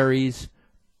marries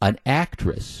an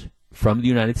actress from the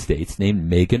United States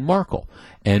named Meghan Markle.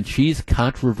 And she's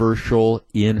controversial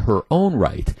in her own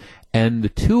right. And the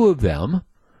two of them,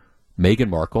 Meghan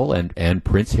Markle and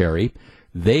Prince Harry,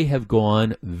 they have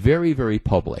gone very, very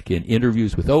public in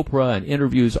interviews with Oprah and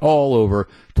interviews all over,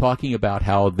 talking about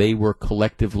how they were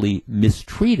collectively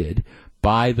mistreated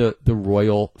by the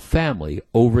royal family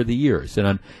over the years.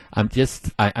 And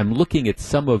I'm looking at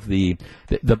some of the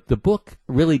book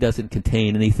really doesn't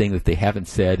contain anything that they haven't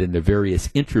said in the various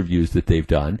interviews that they've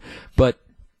done, but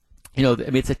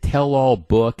it's a tell-all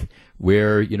book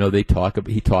where,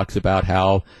 he talks about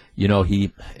how, they're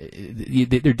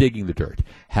digging the dirt.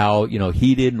 How,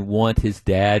 he didn't want his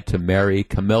dad to marry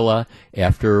Camilla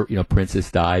after,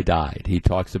 Princess Di died. He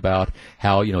talks about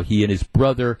how, he and his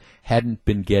brother hadn't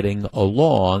been getting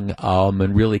along,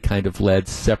 and really kind of led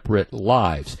separate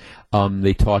lives.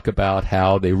 They talk about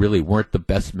how they really weren't the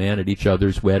best man at each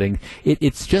other's wedding.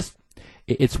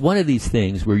 It's one of these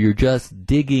things where you're just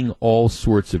digging all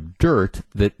sorts of dirt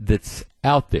that's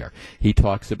out there. He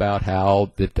talks about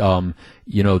how that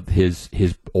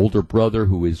his older brother,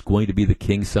 who is going to be the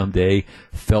king someday,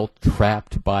 felt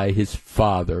trapped by his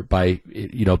father,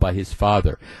 it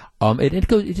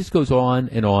just goes on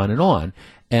and on and on.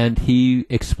 And he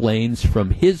explains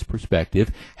from his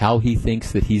perspective how he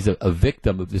thinks that he's a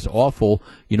victim of this awful,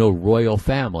 royal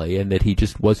family, and that he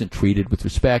just wasn't treated with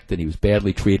respect, and he was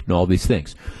badly treated, and all these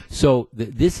things. So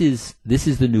this is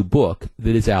the new book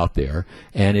that is out there,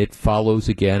 and it follows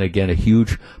again a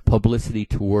huge publicity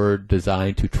tour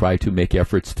designed to try to make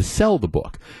efforts to sell the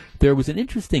book. There was an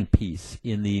interesting piece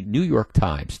in the New York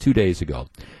Times 2 days ago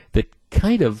that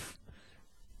kind of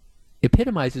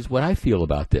epitomizes what I feel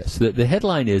about this. The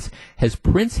headline is, "Has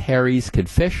Prince Harry's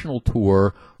confessional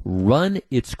tour run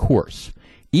its course?"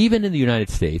 Even in the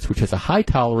United States, which has a high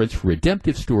tolerance for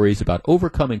redemptive stories about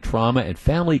overcoming trauma and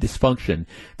family dysfunction,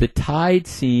 the tide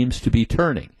seems to be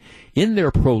turning. In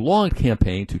their prolonged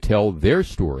campaign to tell their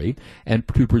story and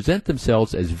to present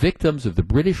themselves as victims of the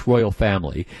British royal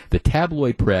family, the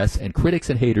tabloid press, and critics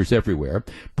and haters everywhere,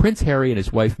 Prince Harry and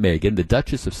his wife Meghan, the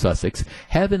Duchess of Sussex,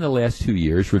 have in the last 2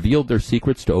 years revealed their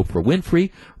secrets to Oprah Winfrey,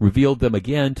 revealed them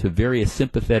again to various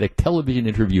sympathetic television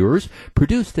interviewers,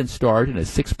 produced and starred in a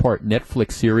 6-part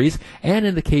Netflix series, and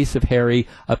in the case of Harry,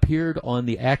 appeared on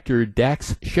the actor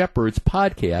Dax Shepard's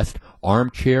podcast,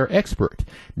 Armchair Expert.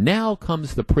 Now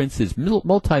comes the prince's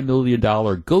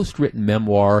multi-million-dollar ghost-written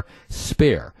memoir,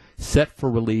 Spare, set for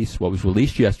release. What was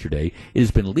released yesterday, it has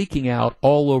been leaking out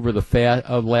all over the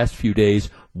last few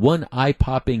days, one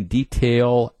eye-popping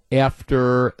detail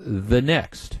after the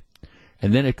next.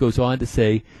 And then it goes on to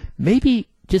say, maybe,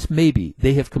 just maybe,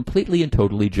 they have completely and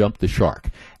totally jumped the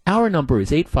shark. Our number is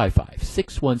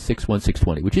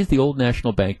 855-616-1620, which is the Old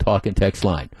National Bank talk and text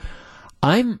line.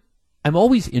 I'm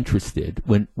always interested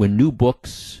when new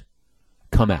books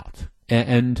come out.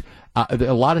 And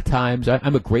a lot of times,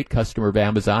 I'm a great customer of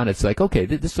Amazon. It's like, okay,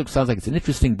 this sounds like it's an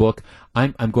interesting book.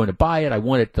 I'm going to buy it. I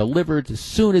want it delivered as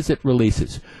soon as it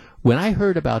releases. When I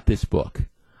heard about this book,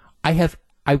 I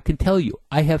can tell you,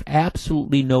 I have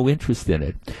absolutely no interest in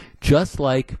it. Just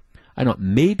like, I don't know,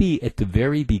 maybe at the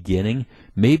very beginning,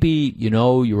 maybe,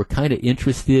 you were kind of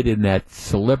interested in that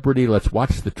celebrity, let's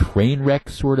watch the train wreck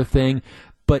sort of thing.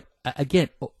 But again,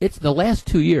 it's the last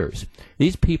 2 years.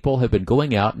 These people have been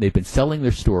going out and they've been selling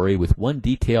their story with one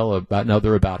detail about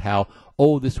another about how,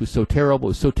 this was so terrible. It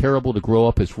was so terrible to grow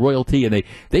up as royalty. And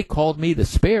they called me the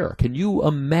Spare. Can you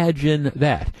imagine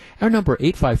that? Our number,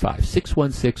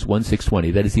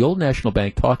 855-616-1620. That is the Old National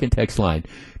Bank talk and text line.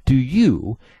 Do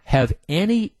you have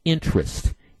any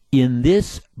interest in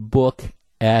this book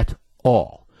at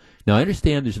all? Now, I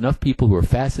understand there's enough people who are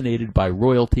fascinated by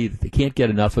royalty that they can't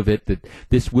get enough of it, that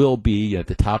this will be at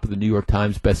the top of the New York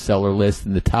Times bestseller list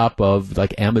and the top of,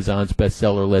 like, Amazon's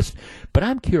bestseller list. But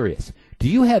I'm curious, do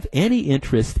you have any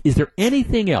interest? Is there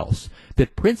anything else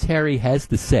that Prince Harry has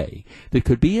to say that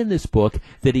could be in this book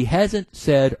that he hasn't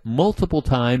said multiple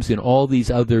times in all these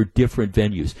other different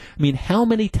venues? I mean, how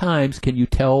many times can you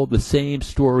tell the same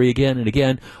story again and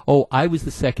again? Oh, I was the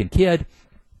second kid.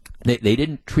 They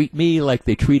didn't treat me like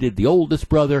they treated the oldest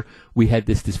brother. We had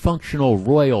this dysfunctional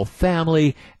royal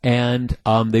family, and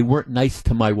they weren't nice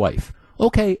to my wife.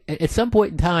 Okay, at some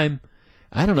point in time,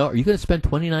 I don't know, are you going to spend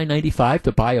 $29.95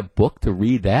 to buy a book to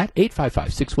read that?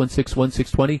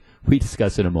 855-616-1620. We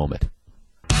discuss in a moment.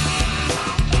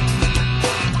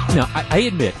 Now, I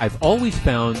admit, I've always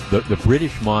found the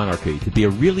British monarchy to be a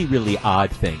really, really odd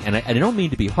thing. And I don't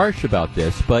mean to be harsh about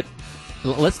this, but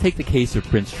let's take the case of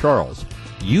Prince Charles.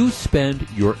 You spend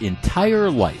your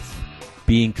entire life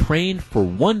being trained for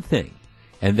one thing,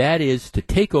 and that is to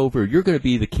take over. You're going to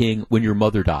be the king when your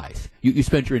mother dies. You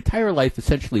spend your entire life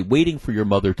essentially waiting for your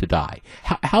mother to die.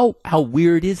 How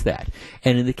weird is that?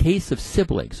 And in the case of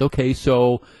siblings, okay,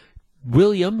 so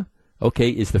William,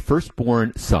 is the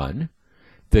firstborn son.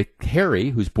 The Harry,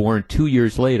 who's born 2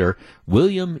 years later,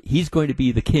 William, he's going to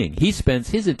be the king. He spends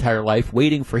his entire life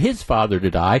waiting for his father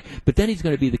to die, but then he's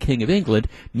going to be the king of England.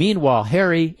 Meanwhile,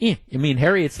 Harry,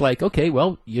 Harry, it's like, okay,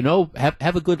 well,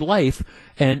 have a good life,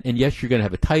 and yes, you're going to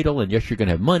have a title, and yes, you're going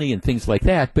to have money and things like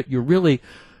that, but you're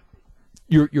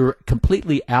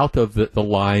completely out of the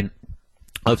line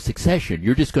of succession.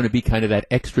 You're just going to be kind of that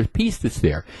extra piece that's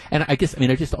there. And I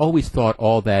just always thought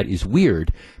all that is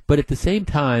weird. But at the same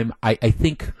time, I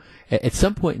think at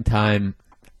some point in time,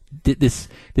 this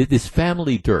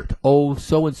family dirt. Oh,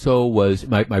 so-and-so was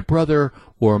my brother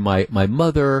or my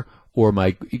mother or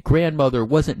my grandmother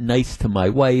wasn't nice to my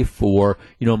wife, or,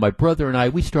 my brother and I,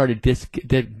 we started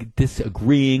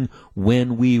disagreeing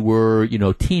when we were,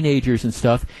 teenagers and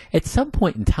stuff. At some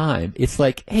point in time, it's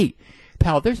like, hey,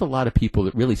 pal, there's a lot of people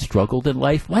that really struggled in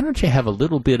life. Why don't you have a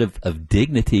little bit of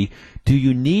dignity? Do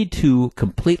you need to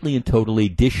completely and totally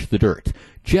dish the dirt?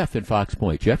 Jeff in Fox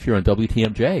Point. Jeff, you're on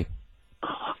WTMJ.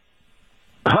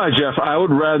 Hi, Jeff. I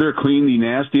would rather clean the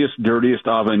nastiest, dirtiest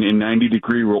oven in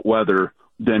 90-degree weather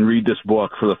than read this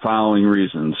book for the following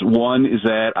reasons. One is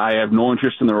that I have no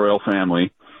interest in the royal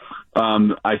family.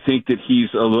 I think that he's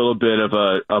a little bit of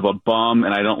a bum,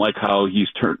 and I don't like how he's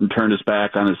turned his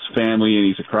back on his family, and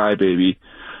he's a crybaby.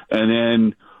 And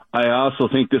then I also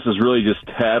think this is really just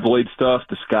tabloid stuff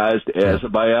disguised as a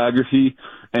biography.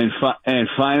 And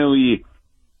finally,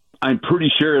 I'm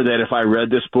pretty sure that if I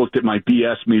read this book, that my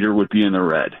BS meter would be in the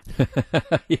red.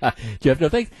 Yeah, Jeff. No,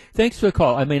 thanks for the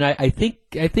call. I mean, I think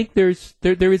there is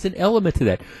an element to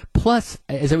that. Plus,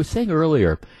 as I was saying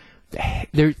earlier,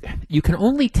 you can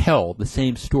only tell the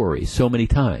same story so many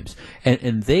times,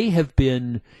 and they have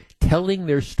been telling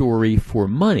their story for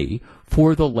money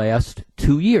for the last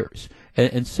 2 years.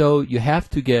 And so you have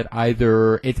to get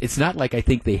either, it's not like I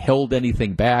think they held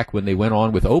anything back when they went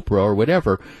on with Oprah or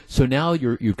whatever. So now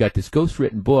you've got this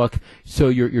ghostwritten book. So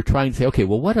you're trying to say, okay,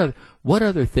 well, what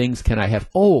other things can I have?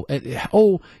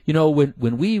 When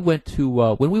we went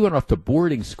off to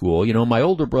boarding school, my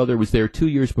older brother was there 2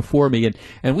 years before me,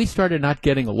 and we started not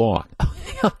getting along.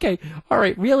 Okay. All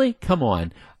right. Really? Come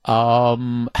on.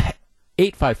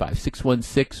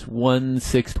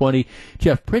 855-616-1620.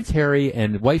 Jeff, Prince Harry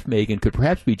and wife Meghan could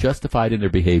perhaps be justified in their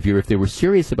behavior if they were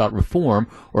serious about reform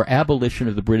or abolition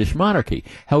of the British monarchy.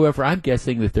 However, I'm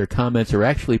guessing that their comments are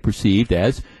actually perceived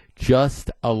as just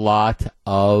a lot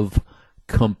of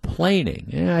complaining.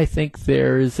 And I think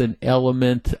there's an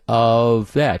element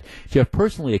of that. Jeff,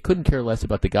 personally, I couldn't care less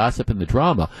about the gossip and the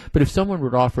drama, but if someone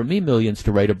would offer me millions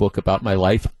to write a book about my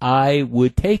life, I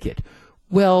would take it.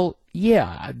 Well,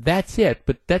 yeah, that's it.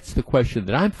 But that's the question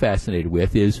that I'm fascinated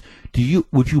with is,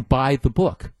 would you buy the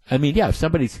book? I mean, yeah, if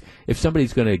somebody's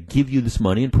going to give you this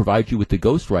money and provide you with the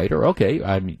ghostwriter, okay,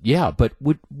 I mean, yeah, but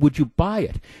would you buy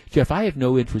it? Jeff, I have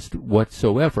no interest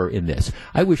whatsoever in this.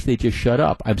 I wish they'd just shut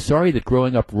up. I'm sorry that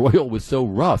growing up royal was so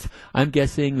rough. I'm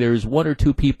guessing there's one or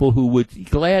two people who would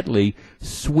gladly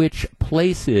switch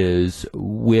places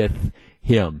with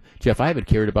him. Jeff, I haven't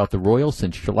cared about the Royals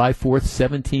since July 4th,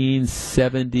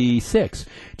 1776.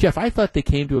 Jeff, I thought they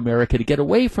came to America to get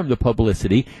away from the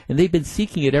publicity, and they've been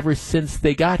seeking it ever since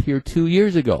they got here 2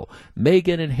 years ago.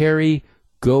 Meghan and Harry,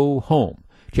 go home.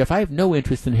 Jeff, I have no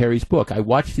interest in Harry's book. I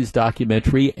watched his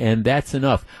documentary, and that's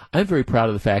enough. I'm very proud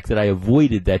of the fact that I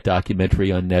avoided that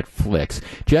documentary on Netflix.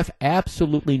 Jeff,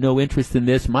 absolutely no interest in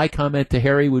this. My comment to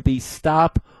Harry would be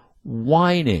stop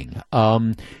whining.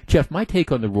 Jeff, my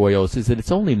take on the Royals is that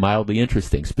it's only mildly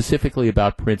interesting, specifically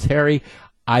about Prince Harry.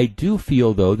 I do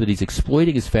feel, though, that he's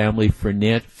exploiting his family for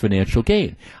financial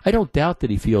gain. I don't doubt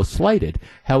that he feels slighted.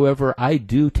 However, I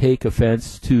do take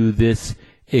offense to this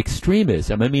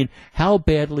extremism. I mean, how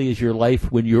badly is your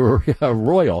life when you're a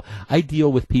royal? I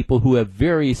deal with people who have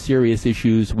very serious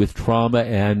issues with trauma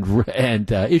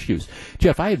and issues.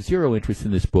 Jeff, I have zero interest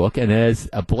in this book, and as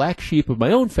a black sheep of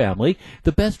my own family,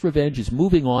 the best revenge is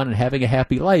moving on and having a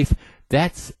happy life.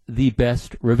 That's the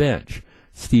best revenge.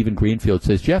 Stephen Greenfield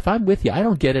says, Jeff, I'm with you. I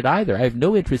don't get it either. I have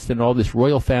no interest in all this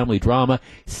royal family drama.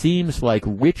 Seems like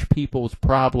rich people's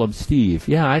problem, Steve.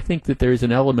 Yeah, I think that there's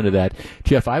an element of that.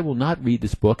 Jeff, I will not read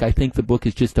this book. I think the book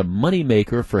is just a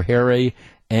moneymaker for Harry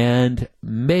and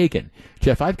Meghan.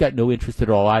 Jeff, I've got no interest at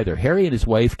all either. Harry and his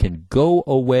wife can go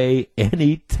away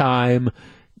anytime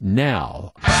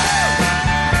now.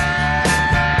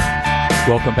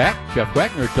 Welcome back. Jeff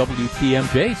Wagner,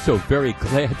 WTMJ. So very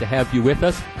glad to have you with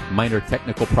us. Minor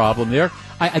technical problem there.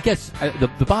 I guess the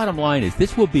bottom line is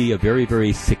this will be a very,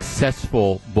 very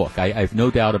successful book. I have no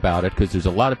doubt about it because there's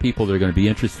a lot of people that are going to be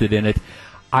interested in it.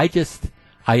 I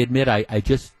admit I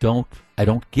just don't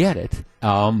get it.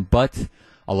 But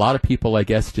a lot of people, I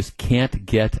guess, just can't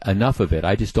get enough of it.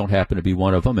 I just don't happen to be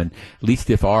one of them. And at least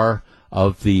if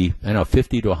of the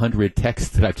 50 to 100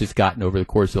 texts that I've just gotten over the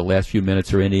course of the last few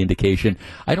minutes are any indication,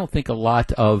 I don't think a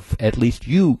lot of at least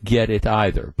you get it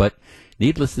either. But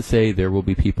needless to say, there will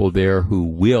be people there who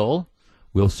will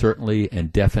certainly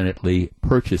and definitely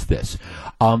purchase this.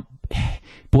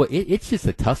 Boy, it's just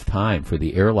a tough time for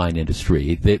the airline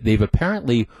industry. They've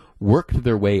apparently worked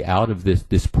their way out of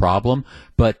this problem,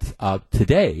 but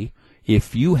today,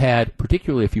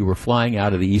 particularly if you were flying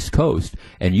out of the East Coast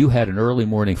and you had an early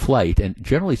morning flight, and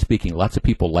generally speaking, lots of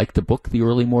people like to book the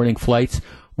early morning flights.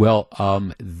 Well,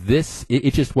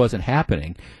 it just wasn't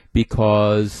happening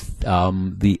because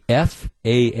the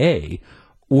FAA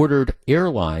ordered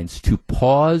airlines to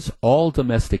pause all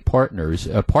domestic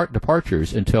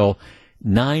departures until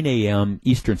 9 a.m.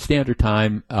 Eastern Standard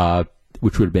Time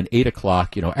which would have been 8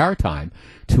 o'clock, our time,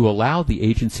 to allow the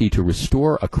agency to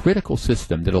restore a critical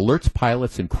system that alerts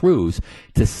pilots and crews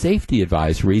to safety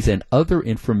advisories and other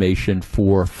information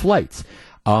for flights.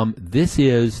 This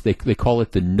is, they call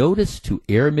it the Notice to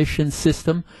Air Mission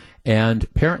System, and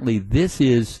apparently this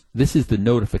is the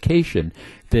notification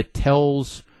that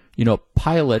tells,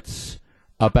 pilots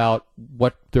about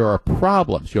what there are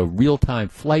problems, real-time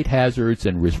flight hazards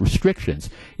and restrictions,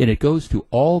 and it goes to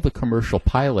all the commercial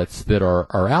pilots that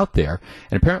are out there,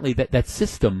 and apparently that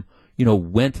system,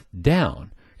 went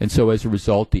down, and so as a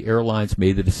result, the airlines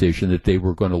made the decision that they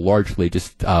were going to largely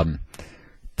just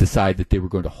decide that they were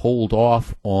going to hold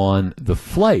off on the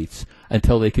flights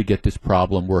until they could get this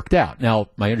problem worked out. Now,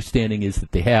 my understanding is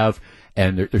that they have,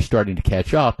 and they're starting to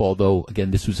catch up, although, again,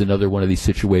 this was another one of these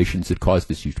situations that caused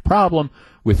this huge problem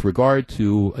with regard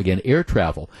to, again, air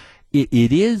travel.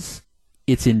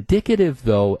 It's indicative,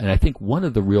 though, and I think one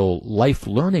of the real life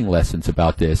learning lessons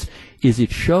about this is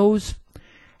it shows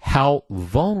how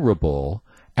vulnerable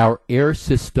our air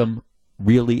system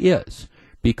really is.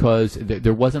 Because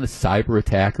there wasn't a cyber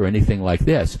attack or anything like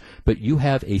this, but you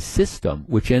have a system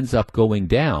which ends up going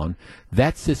down.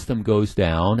 That system goes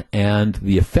down, and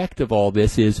the effect of all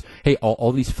this is, hey,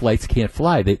 all these flights can't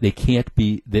fly. They can't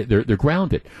be, they're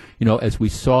grounded. As we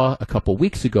saw a couple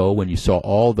weeks ago when you saw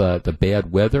all the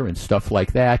bad weather and stuff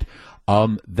like that,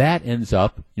 that ends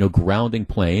up, grounding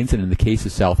planes, and in the case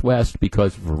of Southwest,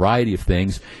 because of a variety of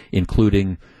things,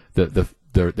 including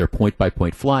their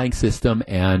point-by-point flying system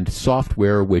and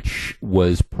software, which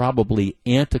was probably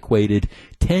antiquated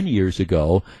 10 years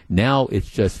ago. Now it's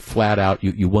just flat out,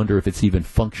 you wonder if it's even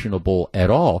functionable at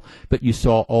all. But you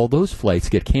saw all those flights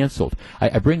get canceled.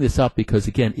 I bring this up because,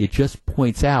 again, it just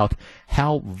points out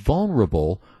how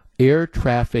vulnerable air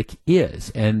traffic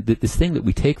is, and this thing that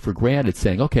we take for granted,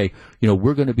 saying, okay,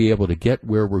 we're going to be able to get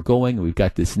where we're going, and we've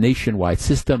got this nationwide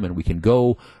system, and we can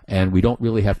go, and we don't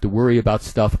really have to worry about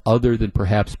stuff other than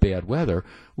perhaps bad weather.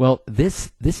 Well,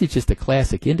 this is just a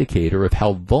classic indicator of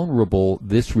how vulnerable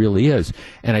this really is,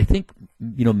 and I think,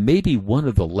 maybe one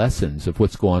of the lessons of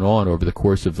what's going on over the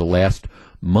course of the last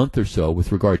month or so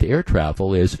with regard to air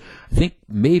travel is, I think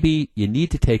maybe you need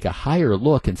to take a higher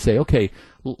look and say, okay,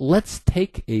 let's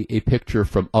take a picture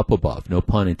from up above, no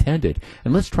pun intended,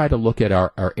 and let's try to look at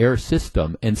our air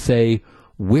system and say,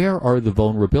 where are the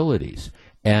vulnerabilities?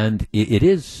 And it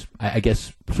is, I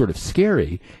guess, sort of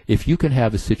scary if you can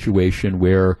have a situation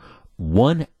where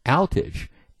one outage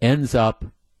ends up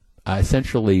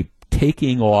essentially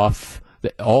taking off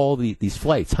all these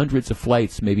flights, hundreds of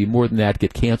flights, maybe more than that,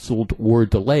 get canceled or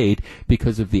delayed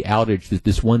because of the outage. That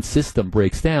this one system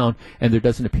breaks down, and there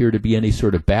doesn't appear to be any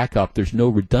sort of backup. There's no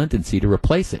redundancy to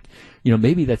replace it.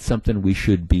 Maybe that's something we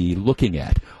should be looking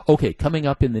at. Okay, coming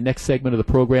up in the next segment of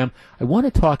the program, I want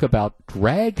to talk about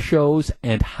drag shows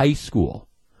and high school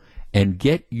and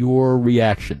get your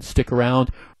reaction. Stick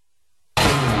around.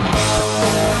 There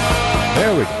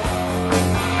we go.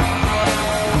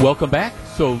 Welcome back.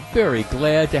 So very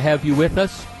glad to have you with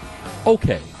us.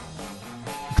 Okay,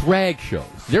 drag shows.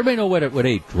 Does everybody know what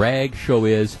a drag show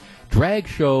is? Drag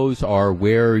shows are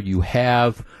where you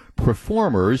have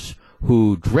performers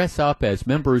who dress up as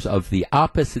members of the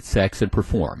opposite sex and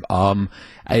perform. I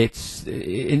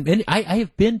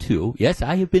have been to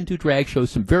drag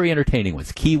shows, some very entertaining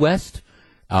ones. Key West,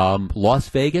 Las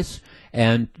Vegas.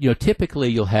 And, typically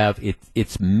you'll have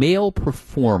it's male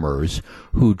performers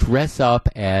who dress up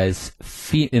as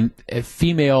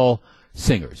female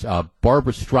singers.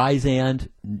 Barbra Streisand,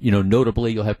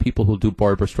 notably you'll have people who do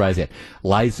Barbra Streisand.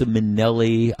 Liza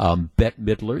Minnelli, Bette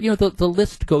Midler, the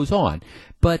list goes on.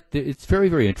 But it's very,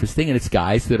 very interesting, and it's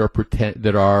guys that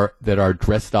are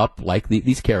dressed up like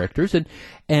these characters, and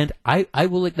I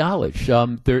will acknowledge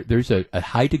there's a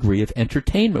high degree of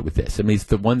entertainment with this. I mean, it's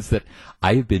the ones that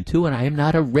I have been to, and I am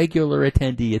not a regular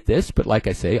attendee at this, but like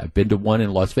I say, I've been to one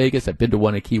in Las Vegas, I've been to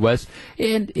one in Key West,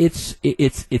 and it's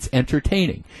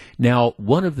entertaining. Now,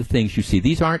 one of the things you see,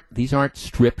 these aren't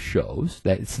strip shows.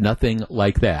 It's nothing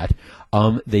like that.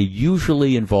 They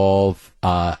usually involve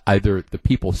either the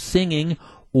people singing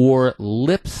or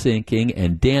lip syncing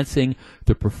and dancing.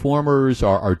 The performers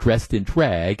are dressed in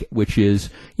drag, which is,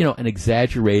 an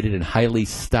exaggerated and highly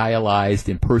stylized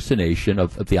impersonation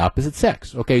of the opposite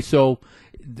sex. Okay, so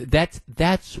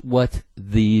that's what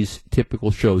these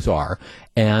typical shows are.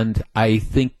 And I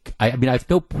think, I have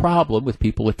no problem with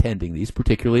people attending these,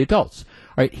 particularly adults.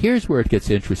 All right, here's where it gets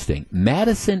interesting.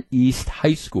 Madison East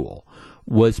High School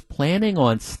was planning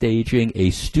on staging a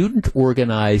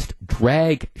student-organized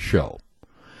drag show.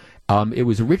 It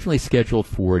was originally scheduled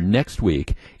for next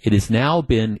week. It has now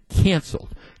been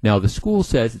canceled. Now, the school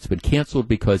says it's been canceled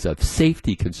because of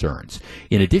safety concerns.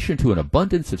 In addition to an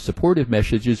abundance of supportive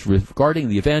messages regarding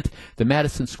the event, the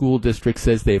Madison School District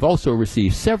says they've also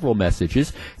received several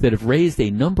messages that have raised a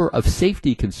number of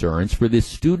safety concerns for this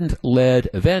student-led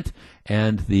event.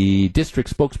 And the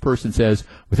district spokesperson says,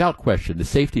 without question, the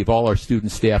safety of all our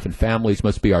students, staff, and families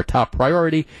must be our top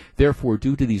priority. Therefore,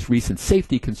 due to these recent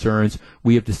safety concerns,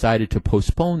 we have decided to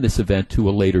postpone this event to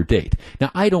a later date.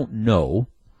 Now, I don't know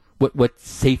what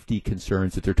safety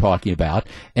concerns that they're talking about,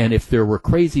 and if there were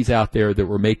crazies out there that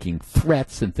were making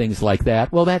threats and things like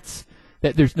that, well,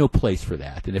 there's no place for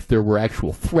that. And if there were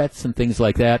actual threats and things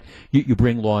like that, you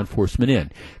bring law enforcement in.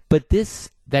 But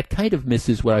that kind of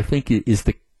misses what I think is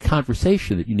the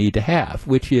conversation that you need to have,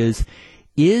 which is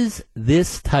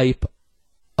this type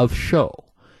of show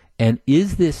and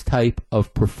is this type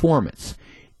of performance,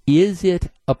 is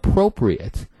it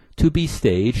appropriate to be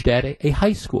staged at a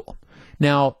high school?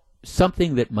 Now,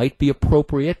 something that might be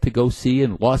appropriate to go see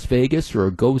in Las Vegas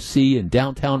or go see in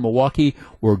downtown Milwaukee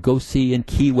or go see in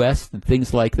Key West and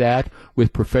things like that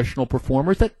with professional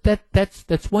performers,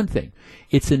 that's one thing.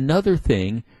 It's another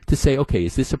thing to say, okay,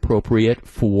 is this appropriate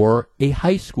for a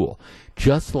high school?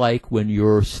 Just like when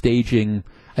you're staging,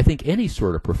 I think, any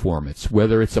sort of performance,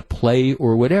 whether it's a play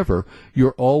or whatever,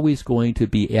 you're always going to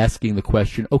be asking the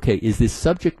question, okay, is this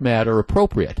subject matter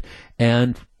appropriate?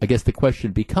 And I guess the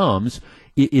question becomes,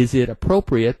 is it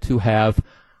appropriate to have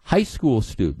high school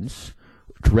students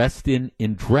dressed in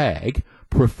drag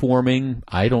performing,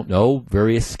 I don't know,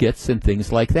 various skits and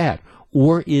things like that?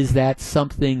 Or is that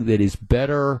something that is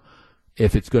better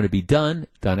if it's going to be done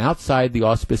outside the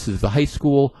auspices of the high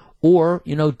school, or,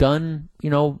 done,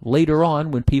 later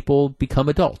on when people become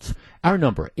adults? Our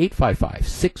number,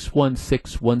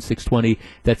 855-616-1620.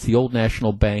 That's the Old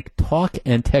National Bank talk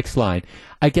and text line.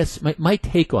 I guess my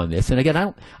take on this, and again,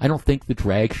 I don't think the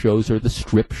drag shows or the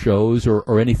strip shows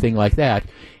or anything like that.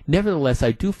 Nevertheless,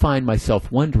 I do find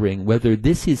myself wondering whether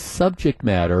this is subject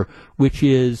matter which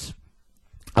is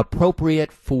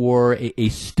appropriate for a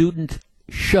student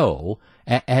show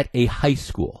at a high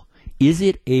school. Is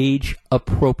it age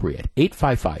appropriate?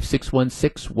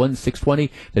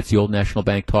 855-616-1620. That's the Old National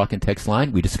Bank talk and text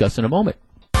line. We discuss in a moment.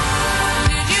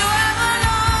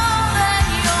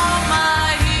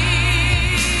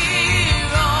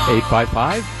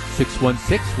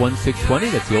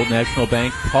 855-616-1620. That's the Old National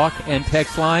Bank talk and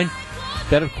text line.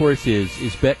 That, of course, is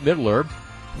Bette Midler,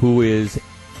 who is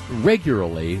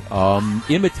regularly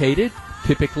imitated,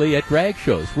 typically at drag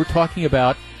shows. We're talking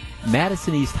about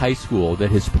Madison East High School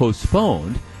that has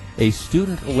postponed a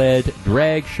student-led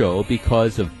drag show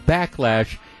because of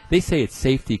backlash. They say it's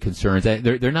safety concerns.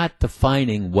 They're not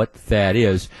defining what that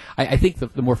is. I think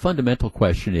the more fundamental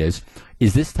question is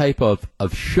this type of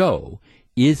show,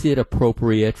 is it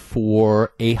appropriate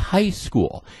for a high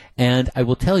school? And I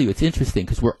will tell you, it's interesting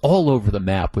because we're all over the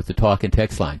map with the talk and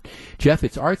text line. Jeff,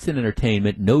 it's arts and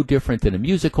entertainment, no different than a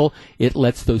musical. It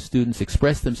lets those students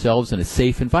express themselves in a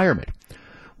safe environment.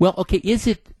 Well, okay, is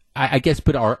it, I guess,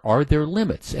 but are there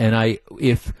limits? And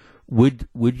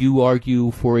would you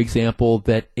argue, for example,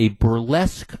 that a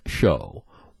burlesque show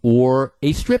or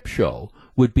a strip show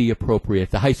would be appropriate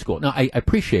at the high school? Now, I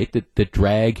appreciate that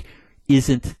drag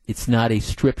it's not a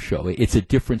strip show. It's a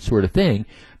different sort of thing.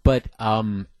 But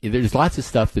there's lots of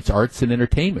stuff that's arts and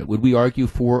entertainment. Would we argue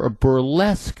for a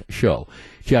burlesque show?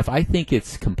 Jeff, I think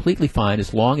it's completely fine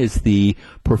as long as the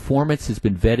performance has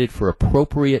been vetted for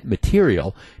appropriate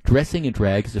material. Dressing in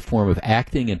drag is a form of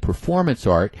acting and performance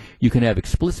art. You can have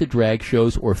explicit drag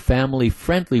shows or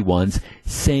family-friendly ones,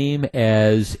 same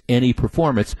as any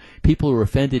performance. People who are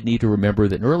offended need to remember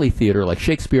that in early theater, like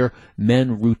Shakespeare,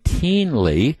 men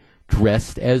routinely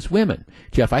dressed as women.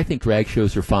 Jeff, I think drag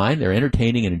shows are fine. They're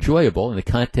entertaining and enjoyable, and the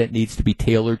content needs to be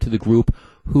tailored to the group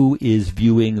who is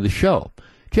viewing the show.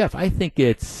 Jeff, I think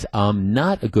it's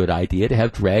not a good idea to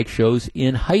have drag shows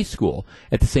in high school.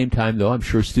 At the same time, though, I'm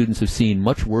sure students have seen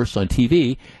much worse on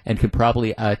TV and can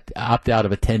probably opt out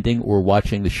of attending or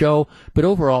watching the show. But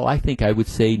overall, I think I would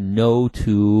say no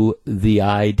to the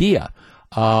idea.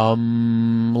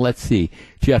 Let's see.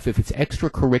 Jeff, if it's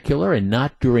extracurricular and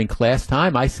not during class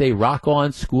time, I say rock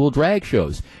on school drag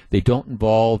shows. They don't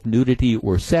involve nudity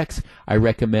or sex. I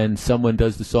recommend someone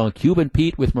does the song Cuban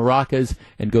Pete with maracas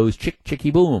and goes chick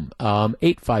chicky boom.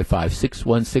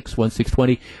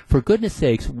 855-616-1620. For goodness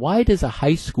sakes, why does a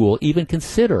high school even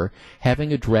consider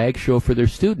having a drag show for their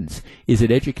students? Is it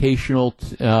educational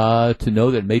to know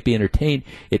that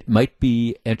it might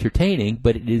be entertaining,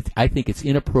 but I think it's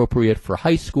inappropriate for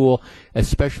high school,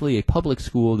 especially a public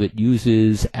school that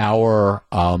uses our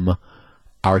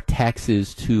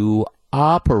taxes to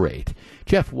operate.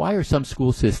 Jeff, why are some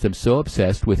school systems so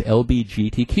obsessed with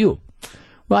LGBTQ?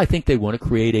 Well, I think they want to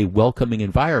create a welcoming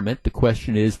environment. The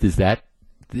question is that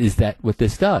what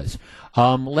this does?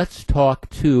 Let's talk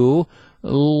to,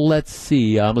 let's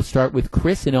start with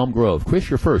Chris in Elm Grove. Chris,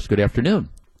 you're first. Good afternoon.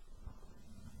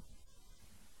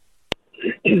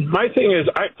 My thing is,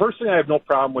 personally, I have no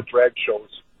problem with drag shows.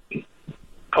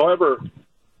 However,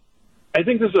 I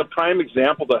think this is a prime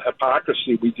example of the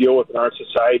hypocrisy we deal with in our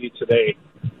society today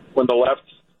when the left,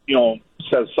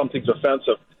 says something's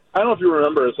offensive. I don't know if you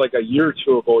remember, it's like a year or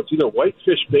two ago, it's either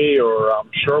Whitefish Bay or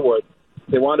Sherwood.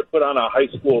 They wanted to put on a high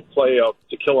school play of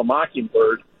To Kill a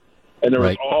Mockingbird, and there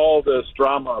was all this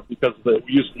drama because we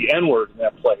used the N-word in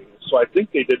that play. So I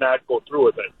think they did not go through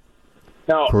with it.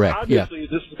 Now, obviously,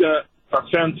 this is going to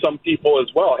offend some people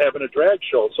as well, having a drag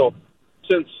show. So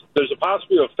since there's a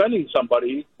possibility of offending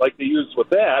somebody like they used with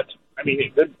that, I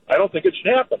I don't think it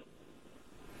should happen.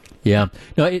 Yeah.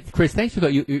 No, Chris, thanks for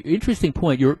that. Interesting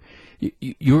point. You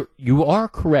are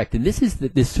correct, and this is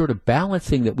this sort of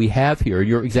balancing that we have here.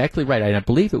 You're exactly right, and I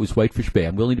believe it was Whitefish Bay.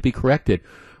 I'm willing to be corrected.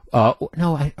 Or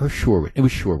Shorewood. It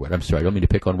was Shorewood. I'm sorry. I don't mean to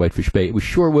pick on Whitefish Bay. It was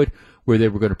Shorewood, where they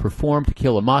were going to perform To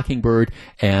Kill a Mockingbird,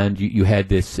 and you had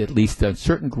this, at least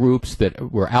certain groups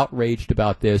that were outraged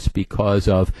about this because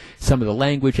of some of the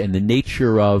language and the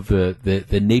nature of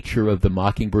the nature of the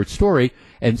Mockingbird story.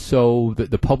 And so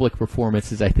the public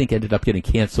performances, I think, ended up getting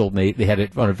canceled, and they had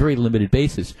it on a very limited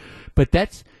basis. But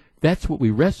that's what we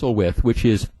wrestle with, which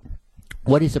is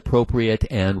what is appropriate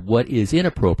and what is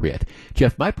inappropriate.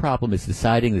 Jeff, my problem is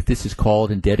deciding that this is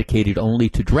called and dedicated only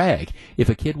to drag. If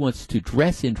a kid wants to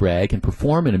dress in drag and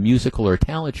perform in a musical or a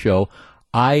talent show,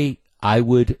 I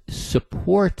would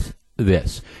support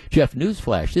this. Jeff,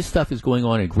 newsflash, this stuff is going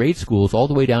on in grade schools all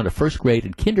the way down to first grade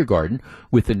and kindergarten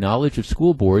with the knowledge of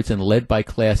school boards and led by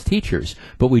class teachers.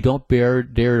 But we don't dare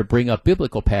to bring up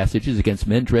biblical passages against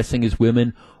men dressing as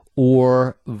women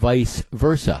or vice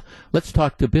versa. Let's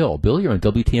talk to Bill. Bill, you're on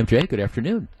WTMJ. Good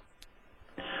afternoon.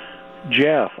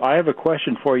 Jeff, I have a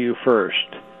question for you first.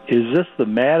 Is this the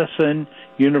Madison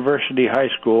University High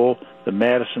School, the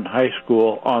Madison High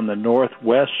School on the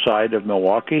northwest side of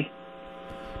Milwaukee?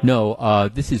 No,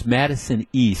 this is Madison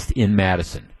East in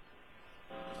Madison.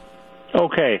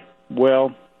 Okay,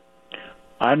 well,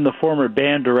 I'm the former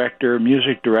band director,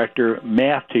 music director,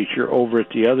 math teacher over at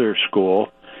the other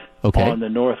school. On the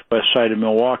northwest side of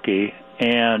Milwaukee,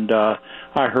 and I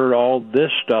heard all this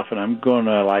stuff, and I'm going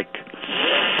to,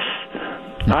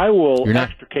 I will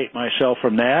extricate myself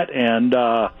from that and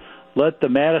let the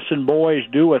Madison boys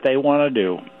do what they want to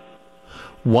do.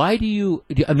 Why do you,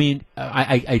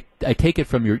 I take it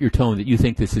from your tone that you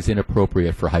think this is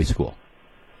inappropriate for high school.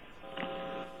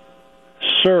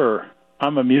 Sir,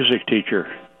 I'm a music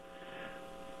teacher.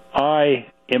 I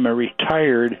am a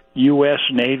retired U.S.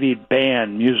 Navy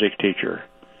band music teacher.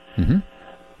 Mm-hmm.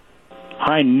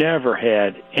 I never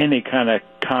had any kind of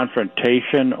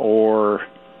confrontation or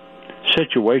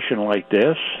situation like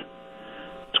this.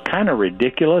 It's kind of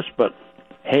ridiculous, but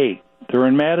hey, they're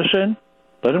in Madison.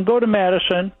 Let them go to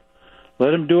Madison.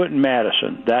 Let them do it in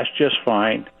Madison. That's just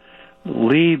fine.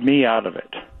 Leave me out of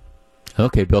it.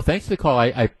 Okay, Bill, thanks for the call.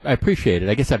 I appreciate it.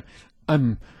 I guess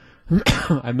I'm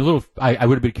a little, I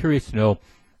would have been curious to know,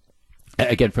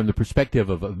 again, from the perspective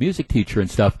of a music teacher and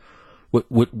stuff,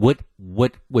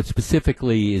 what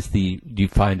specifically do you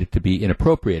find it to be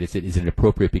inappropriate? Is it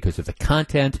inappropriate because of the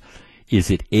content?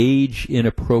 Is it age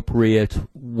inappropriate?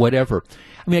 Whatever.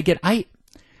 Again,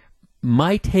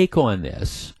 my take on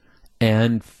this,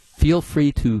 and feel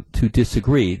free to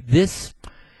disagree. This,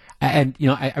 and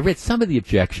I read some of the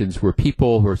objections where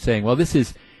people were saying, well, this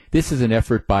is an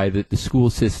effort by the school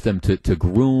system to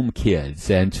groom kids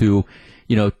and to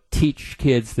teach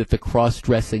kids that the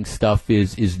cross-dressing stuff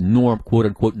is quote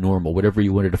unquote normal, whatever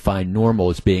you want to define normal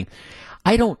as being.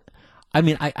 I don't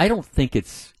think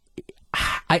it's,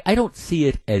 I don't see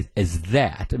it as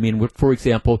that. For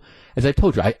example, as I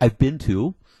told you, I've been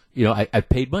to, I've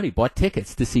paid money, bought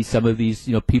tickets to see some of these,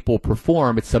 people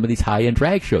perform at some of these high-end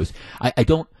drag shows. I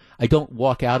don't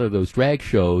walk out of those drag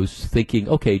shows thinking,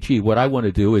 okay, gee, what I want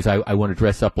to do is I want to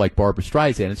dress up like Barbra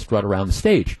Streisand and strut around the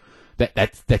stage.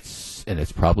 And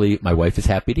it's probably, my wife is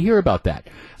happy to hear about that.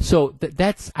 So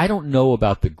I don't know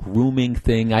about the grooming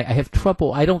thing. I have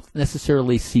trouble. I don't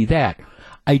necessarily see that.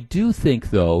 I do think,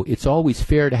 though, it's always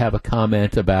fair to have a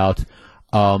comment about,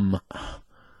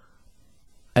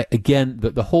 again,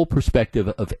 the whole perspective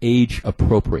of age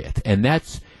appropriate. And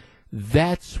that's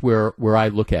where I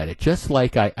look at it. Just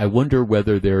like I wonder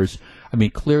whether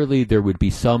clearly there would be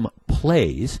some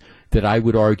plays that I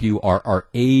would argue are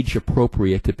age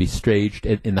appropriate to be staged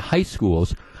in the high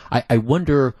schools. I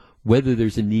wonder whether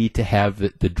there's a need to have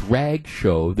the drag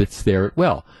show that's there.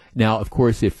 Well, now, of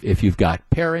course, if you've got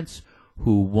parents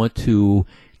who want to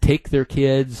take their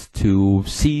kids to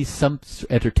see some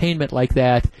entertainment like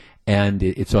that, and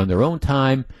it's on their own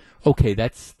time, okay,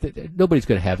 nobody's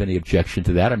going to have any objection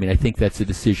to that. I mean, I think that's a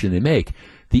decision they make.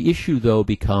 The issue, though,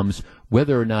 becomes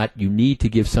whether or not you need to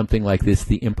give something like this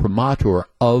the imprimatur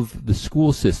of the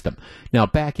school system. Now,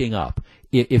 backing up,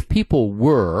 if people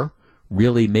were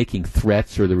really making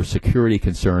threats or there were security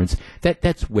concerns,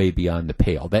 that's way beyond the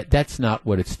pale. That's not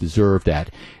what it's deserved at.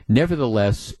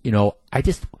 Nevertheless,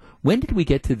 when did we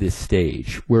get to this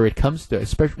stage where it comes to,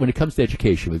 especially when it comes to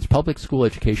education, whether it's public school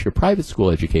education or private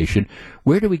school education,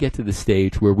 where do we get to the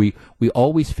stage where we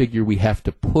always figure we have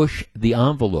to push the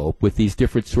envelope with these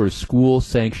different sort of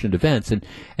school-sanctioned events? And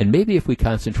maybe if we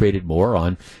concentrated more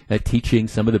on teaching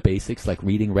some of the basics like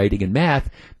reading, writing, and math,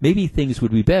 maybe things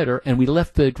would be better, and we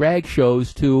left the drag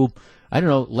shows to,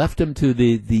 left them to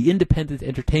the independent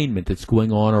entertainment that's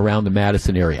going on around the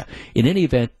Madison area. In any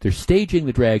event, they're staging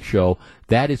the drag show.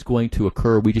 That is going to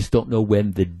occur. We just don't know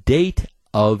when the date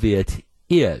of it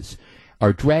is.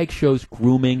 Are drag shows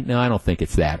grooming? No, I don't think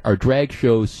it's that. Are drag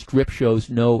shows strip shows?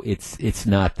 No, it's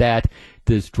not that.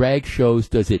 Does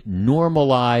it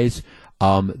normalize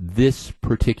this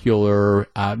particular,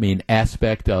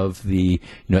 aspect of the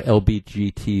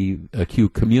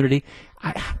LGBTQ community?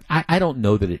 I don't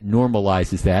know that it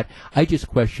normalizes that. I just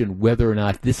question whether or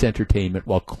not this entertainment,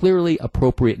 while clearly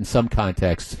appropriate in some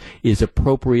contexts, is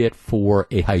appropriate for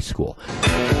a high school.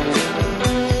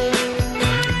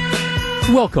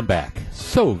 Welcome back.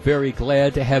 So very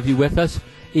glad to have you with us.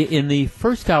 In the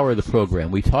first hour of the program,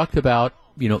 we talked about,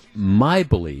 my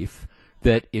belief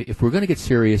that if we're going to get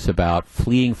serious about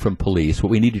fleeing from police,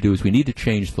 what we need to do is we need to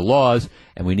change the laws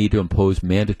and we need to impose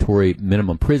mandatory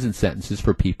minimum prison sentences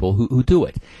for people who do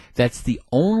it. That's the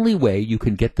only way you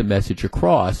can get the message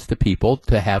across to people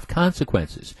to have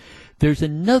consequences. There's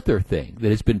another thing that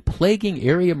has been plaguing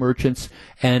area merchants,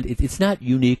 and it's not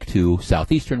unique to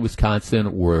southeastern Wisconsin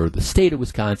or the state of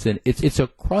Wisconsin. It's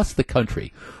across the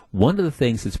country. One of the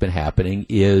things that's been happening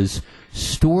is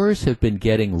stores have been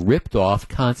getting ripped off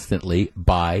constantly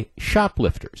by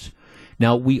shoplifters.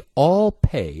 Now, we all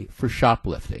pay for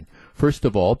shoplifting. First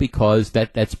of all, because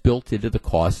that's built into the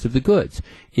cost of the goods.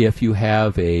 If you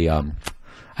have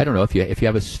if you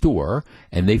have a store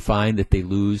and they find that they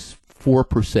lose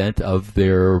 4% of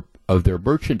their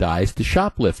merchandise to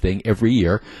shoplifting every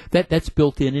year, that's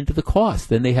built into the cost.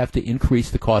 Then they have to increase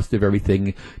the cost of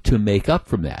everything to make up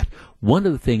from that. One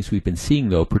of the things we've been seeing,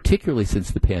 though, particularly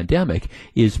since the pandemic,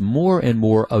 is more and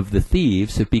more of the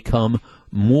thieves have become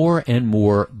more and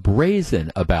more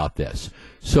brazen about this.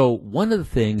 So one of the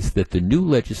things that the new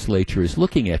legislature is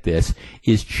looking at this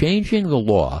is changing the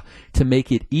law to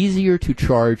make it easier to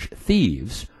charge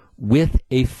thieves with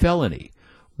a felony.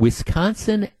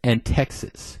 Wisconsin and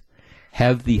Texas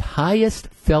have the highest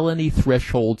felony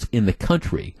thresholds in the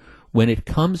country when it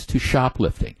comes to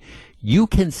shoplifting. You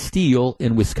can steal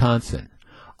in Wisconsin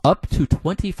up to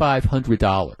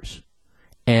 $2,500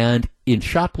 and in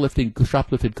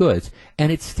shoplifted goods,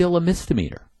 and it's still a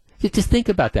misdemeanor. Just think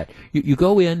about that. You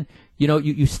go in,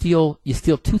 you steal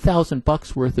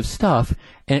 $2,000 worth of stuff,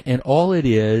 and all it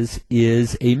is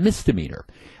a misdemeanor.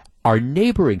 Our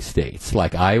neighboring states,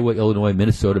 like Iowa, Illinois,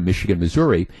 Minnesota, Michigan,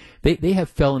 Missouri, they have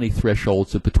felony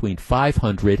thresholds of between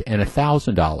 $500 and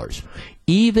 $1,000.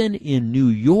 Even in New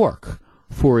York,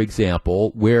 for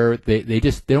example, where they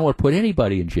don't want to put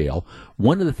anybody in jail,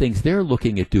 one of the things they're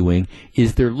looking at doing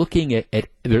is they're looking at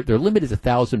their limit is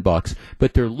 $1,000,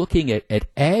 but they're looking at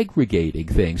aggregating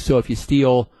things. So if you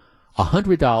steal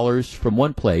 $100 from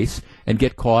one place and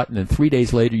get caught, and then 3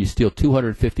 days later you steal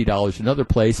 $250 another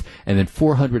place, and then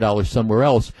 $400 somewhere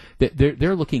else,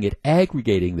 they're looking at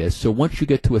aggregating this. So once you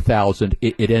get to 1,000,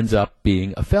 it ends up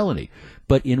being a felony.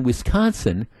 But in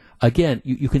Wisconsin, again,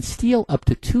 you can steal up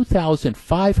to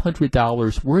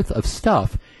 $2,500 worth of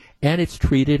stuff, and it's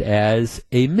treated as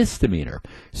a misdemeanor.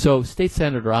 So State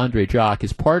Senator Andre Jock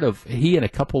is he and a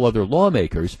couple other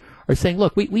lawmakers are saying,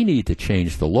 look, we need to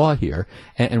change the law here,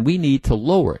 and we need to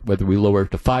lower it. Whether we lower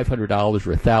it to $500 or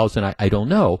 $1,000, I don't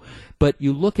know. But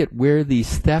you look at where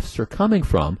these thefts are coming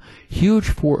from,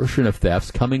 huge portion of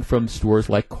thefts coming from stores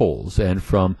like Kohl's and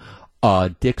from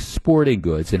Dick's Sporting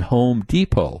Goods and Home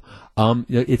Depot.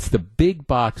 It's the big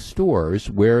box stores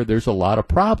where there's a lot of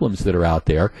problems that are out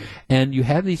there, and you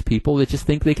have these people that just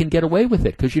think they can get away with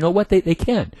it because you know what, they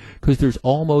can, because there's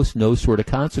almost no sort of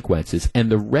consequences,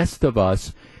 and the rest of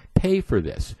us pay for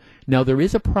this. Now, there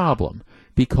is a problem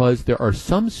because there are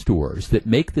some stores that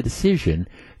make the decision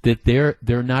that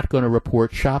they're not going to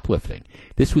report shoplifting.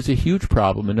 This was a huge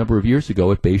problem a number of years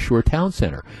ago at Bayshore Town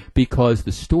Center because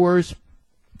the stores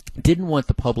didn't want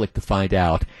the public to find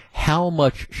out how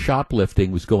much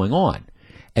shoplifting was going on.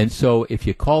 And so if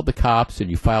you called the cops and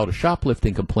you filed a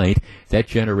shoplifting complaint, that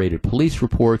generated police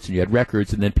reports and you had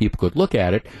records and then people could look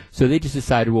at it. So they just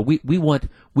decided, well,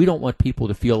 we don't want people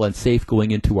to feel unsafe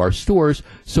going into our stores,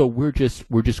 so we're just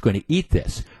going to eat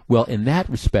this. Well, in that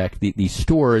respect, these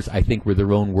stores, I think, were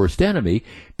their own worst enemy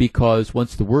because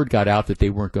once the word got out that they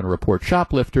weren't going to report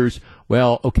shoplifters,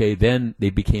 well, okay, then they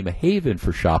became a haven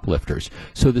for shoplifters.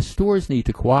 So the stores need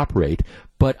to cooperate.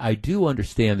 But I do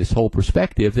understand this whole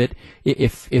perspective that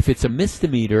if it's a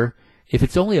misdemeanor, if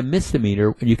it's only a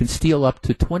misdemeanor and you can steal up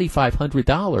to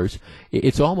 $2,500,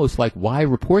 it's almost like why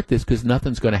report this because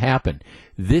nothing's going to happen.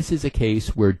 This is a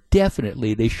case where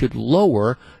definitely they should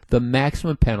lower the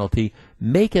maximum penalty,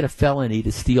 make it a felony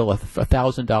to steal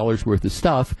 $1,000 worth of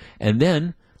stuff, and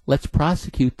then let's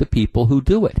prosecute the people who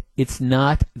do it. It's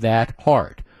not that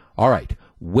hard. All right.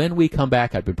 When we come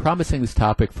back, I've been promising this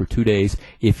topic for 2 days.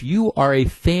 If you are a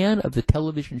fan of the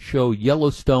television show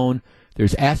Yellowstone,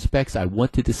 there's aspects I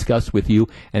want to discuss with you.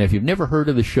 And if you've never heard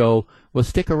of the show, well,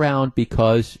 stick around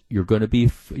because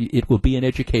it will be an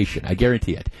education. I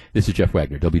guarantee it. This is Jeff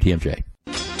Wagner, WTMJ.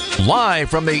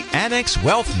 Live from the Annex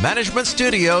Wealth Management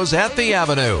Studios at the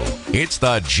Avenue, it's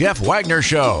the Jeff Wagner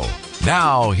Show.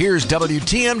 Now, here's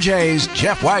WTMJ's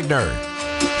Jeff Wagner.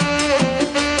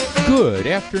 Good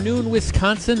afternoon,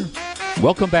 Wisconsin.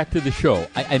 Welcome back to the show.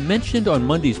 I mentioned on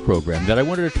Monday's program that I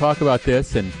wanted to talk about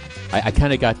this, and I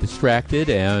kind of got distracted,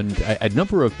 and a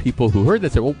number of people who heard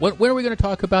that said, well, when are we going to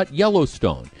talk about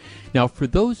Yellowstone? Now, for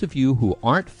those of you who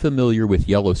aren't familiar with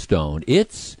Yellowstone,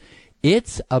 it's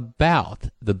about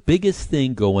the biggest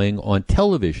thing going on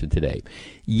television today.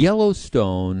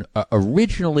 Yellowstone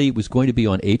originally was going to be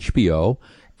on HBO,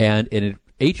 and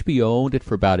HBO owned it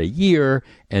for about a year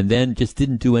and then just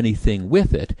didn't do anything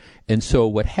with it. And so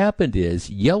what happened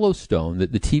is Yellowstone, the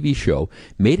TV show,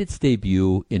 made its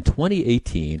debut in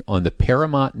 2018 on the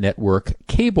Paramount Network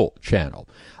cable channel.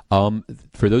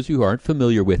 For those of you who aren't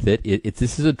familiar with it,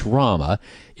 this is a drama.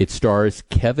 It stars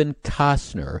Kevin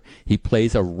Costner. He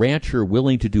plays a rancher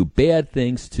willing to do bad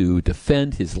things to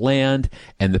defend his land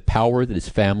and the power that his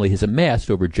family has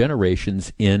amassed over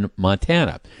generations in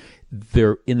Montana.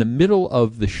 They're in the middle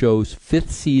of the show's 5th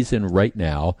season right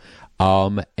now,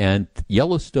 and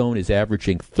Yellowstone is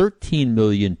averaging 13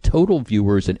 million total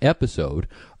viewers an episode,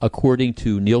 according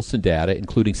to Nielsen data,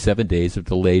 including 7 days of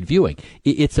delayed viewing.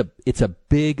 It's a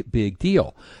big, big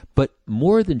deal. But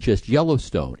more than just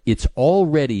Yellowstone, it's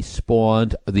already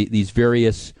spawned these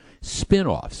various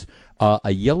spin-offs.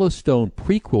 A Yellowstone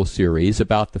prequel series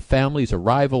about the family's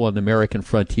arrival on the American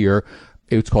frontier.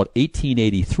 It's called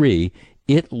 1883.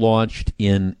 It launched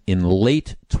in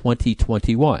late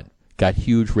 2021, got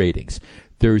huge ratings.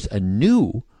 There's a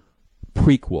new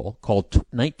prequel called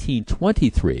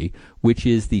 1923, which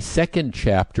is the second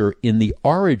chapter in the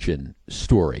origin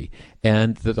story.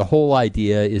 And the whole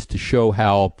idea is to show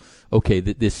how,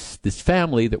 this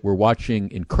family that we're watching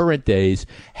in current days,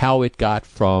 how it got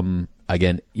from,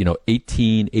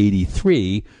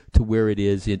 1883 to where it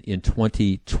is in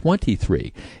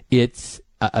 2023. It's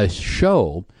a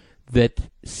show that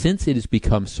since it has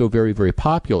become so very, very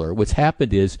popular, what's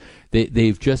happened is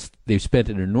they've spent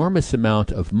an enormous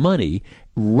amount of money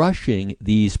rushing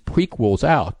these prequels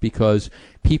out because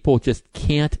people just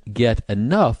can't get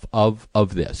enough of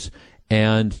this.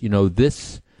 And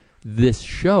this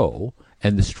show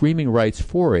and the streaming rights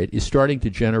for it is starting to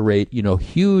generate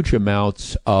huge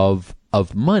amounts of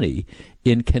money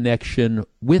in connection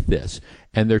with this.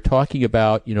 And they're talking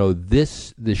about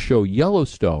this show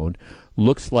Yellowstone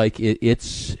looks like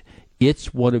it's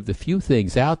one of the few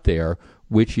things out there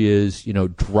which is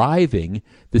driving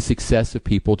the success of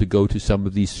people to go to some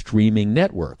of these streaming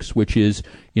networks, which is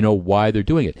why they're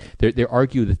doing it. They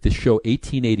argue that this show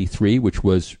 1883, which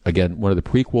was again one of the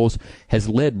prequels, has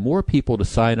led more people to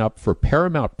sign up for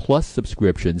Paramount Plus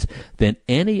subscriptions than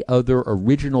any other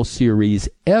original series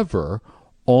ever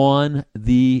on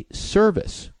the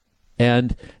service.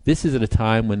 And this is at a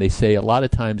time when they say a lot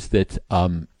of times that,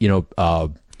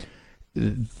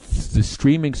 the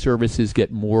streaming services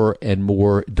get more and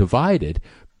more divided,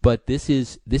 but this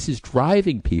is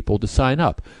driving people to sign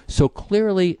up. So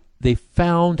clearly they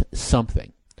found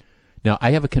something. Now,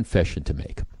 I have a confession to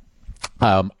make.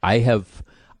 I have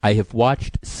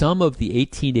watched some of the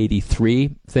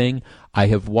 1883 thing. I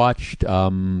have watched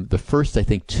the first, I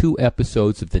think, 2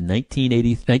 episodes of the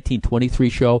 1923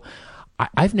 show.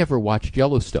 I've never watched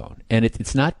Yellowstone, and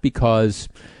it's not because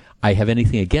I have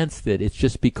anything against it. It's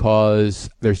just because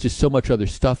there's just so much other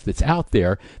stuff that's out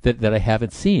there that I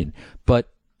haven't seen. But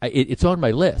it's on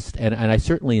my list, and I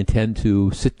certainly intend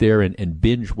to sit there and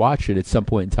binge watch it at some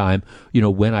point in time,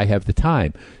 when I have the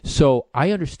time. So I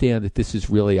understand that this is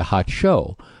really a hot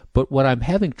show. But what I'm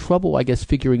having trouble, I guess,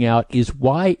 figuring out is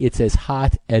why it's as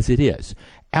hot as it is.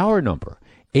 Our number,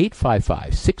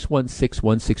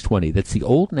 855-616-1620. That's the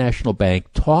Old National Bank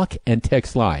talk and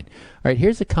text line. All right,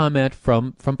 here's a comment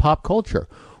from pop culture.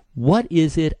 What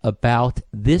is it about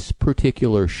this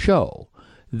particular show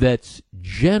that's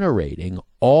generating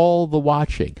all the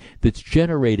watching, that's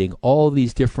generating all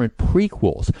these different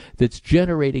prequels, that's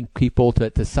generating people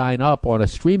to sign up on a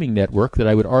streaming network that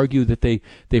I would argue that they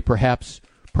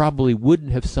probably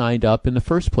wouldn't have signed up in the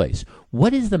first place?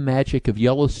 What is the magic of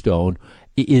Yellowstone?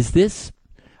 Is this...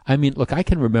 I mean, look, I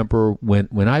can remember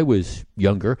when I was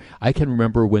younger, I can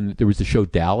remember when there was the show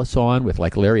Dallas on with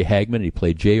like Larry Hagman, and he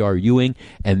played J.R. Ewing,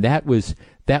 and that was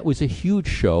a huge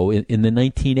show in the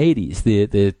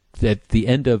 1980s. At the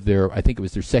end of I think it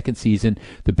was their second season,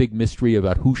 the big mystery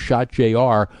about who shot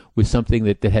J.R. was something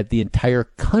that had the entire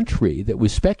country that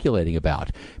was speculating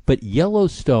about. But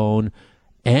Yellowstone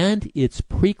and its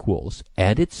prequels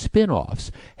and its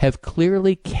spin-offs have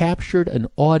clearly captured an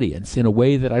audience in a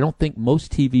way that I don't think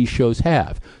most TV shows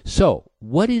have. So,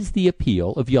 what is the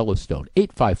appeal of Yellowstone?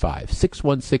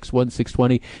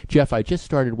 855-616-1620. Jeff, I just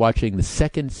started watching the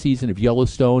second season of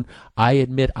Yellowstone. I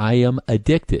admit I am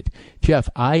addicted. Jeff,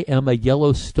 I am a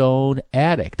Yellowstone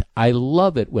addict. I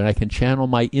love it when I can channel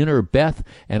my inner Beth,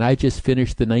 and I just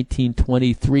finished the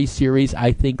 1923 series.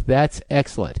 I think that's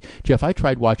excellent. Jeff, I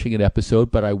tried watching an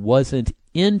episode, but I wasn't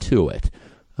into it.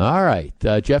 All right,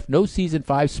 Jeff, no season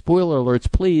 5 spoiler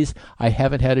alerts, please. I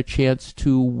haven't had a chance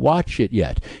to watch it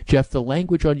yet. Jeff, the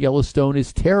language on Yellowstone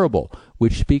is terrible,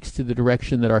 which speaks to the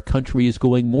direction that our country is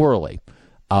going morally.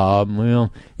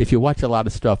 Well, if you watch a lot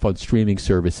of stuff on streaming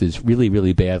services, really,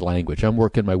 really bad language. I'm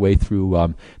working my way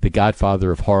through The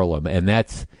Godfather of Harlem, and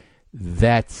there's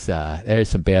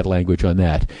some bad language on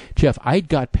that. Jeff, I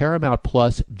got Paramount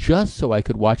Plus just so I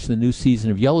could watch the new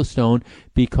season of Yellowstone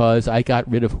because I got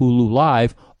rid of Hulu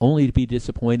Live, only to be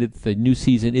disappointed that the new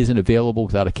season isn't available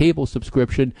without a cable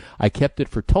subscription. I kept it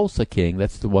for Tulsa King.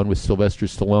 That's the one with Sylvester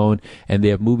Stallone, and they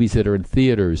have movies that are in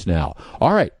theaters now.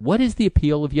 All right, what is the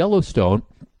appeal of Yellowstone?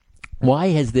 Why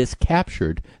has this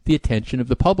captured the attention of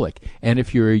the public? And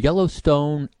if you're a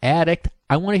Yellowstone addict,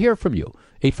 I want to hear from you.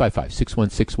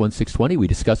 855-616-1620. We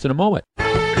discuss in a moment.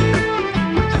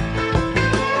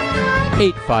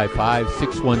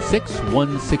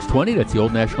 855-616-1620. That's the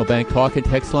Old National Bank talk and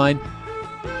text line.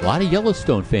 A lot of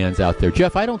Yellowstone fans out there.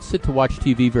 Jeff, I don't sit to watch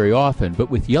TV very often, but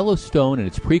with Yellowstone and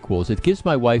its prequels, it gives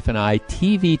my wife and I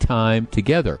TV time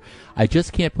together. I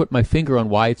just can't put my finger on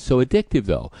why it's so addictive,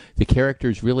 though. The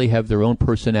characters really have their own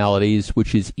personalities,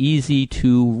 which is easy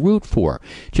to root for.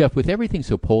 Jeff, with everything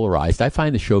so polarized, I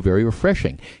find the show very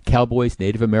refreshing. Cowboys,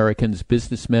 Native Americans,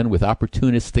 businessmen with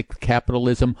opportunistic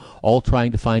capitalism, all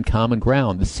trying to find common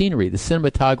ground. The scenery, the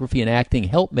cinematography, and acting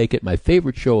help make it my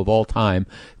favorite show of all time.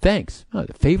 Thanks. Oh,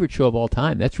 the favorite show of all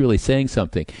time. That's really saying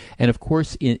something. And, of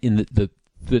course, in the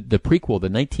prequel, the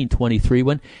 1923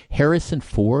 one, Harrison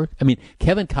Ford. I mean,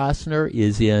 Kevin Costner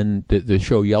is in the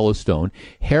show Yellowstone.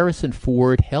 Harrison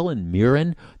Ford, Helen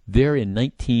Mirren, they're in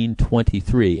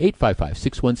 1923.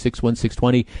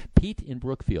 855-616-1620. Pete in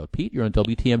Brookfield. Pete, you're on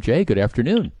WTMJ. Good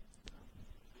afternoon.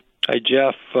 Hi,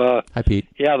 Jeff. Hi, Pete.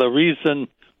 Yeah, the reason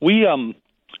me and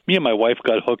my wife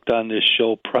got hooked on this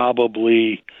show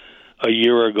probably a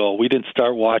year ago. We didn't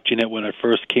start watching it when it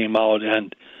first came out,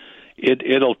 and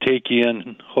it'll take you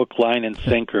in hook, line, and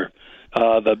sinker.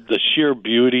 The sheer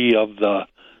beauty of the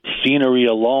scenery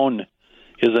alone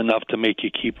is enough to make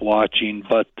you keep watching.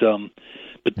 But besides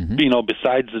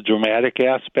the dramatic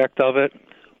aspect of it,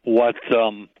 what's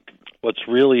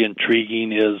really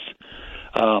intriguing is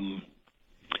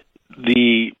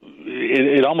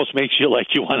it almost makes you like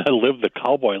you want to live the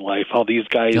cowboy life. How these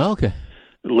guys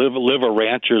live a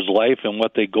rancher's life and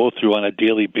what they go through on a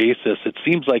daily basis. It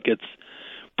seems like it's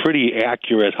pretty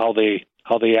accurate how they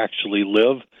actually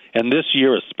live, and this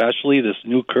year especially, this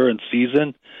new current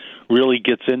season really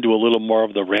gets into a little more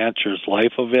of the rancher's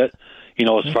life of it,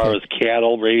 as far as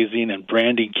cattle raising and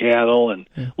branding cattle and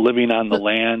living on the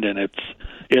land, and it's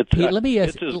Pete, let me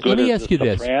ask you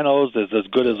this. Sopranos is as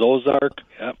good as Ozark.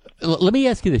 Yep. Let me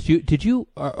ask you this: Do you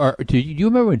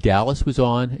remember when Dallas was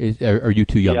on? Are you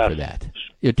too young for that?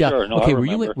 Sure. No, okay. I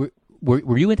remember.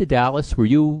 Were you into Dallas? Were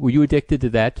you addicted to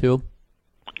that too?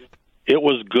 It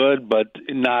was good, but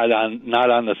not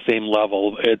on the same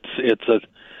level.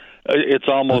 It's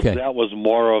almost that was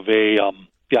more of a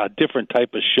different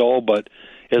type of show, but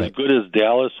as good as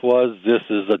Dallas was, this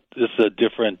is a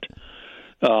different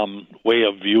way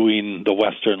of viewing the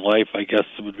Western life. I guess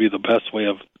would be the best way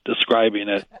of describing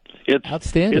it. It's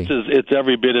outstanding. It's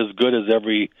every bit as good as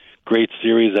every great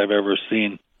series I've ever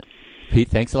seen. Pete,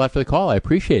 thanks a lot for the call. I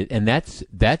appreciate it, and that's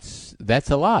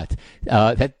a lot.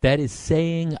 That is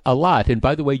saying a lot. And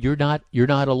by the way, you're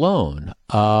not alone.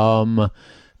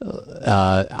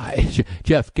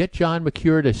 Jeff, get John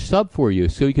McCure to sub for you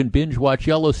so you can binge watch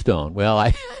Yellowstone. Well,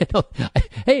 I'm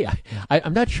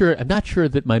not sure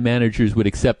that my managers would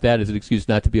accept that as an excuse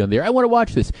not to be on there. I want to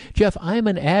watch this. Jeff, I'm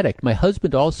an addict. My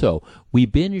husband also. We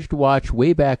binged watch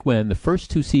way back when, the first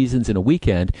 2 seasons in a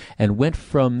weekend, and went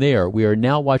from there. We are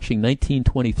now watching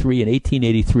 1923 and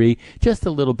 1883. Just a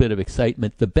little bit of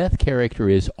excitement. The Beth character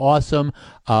is awesome.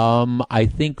 I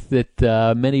think that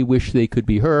many wish they could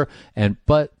be her,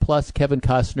 but plus Kevin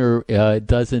Costner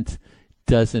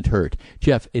doesn't hurt.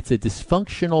 Jeff, it's a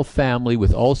dysfunctional family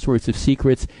with all sorts of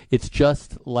secrets. It's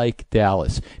just like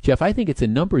Dallas. Jeff, I think it's a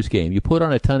numbers game. You put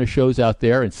on a ton of shows out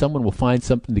there, and someone will find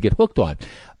something to get hooked on.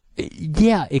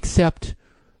 Yeah, except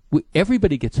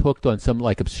everybody gets hooked on some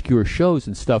like obscure shows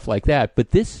and stuff like that.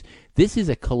 But this is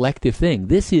a collective thing.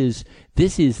 This is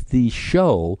the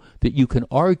show that you can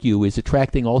argue is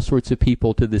attracting all sorts of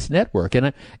people to this network.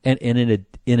 And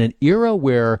in an era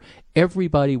where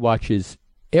everybody watches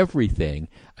everything,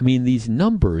 I mean, these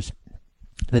numbers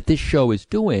that this show is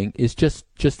doing is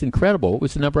just incredible. What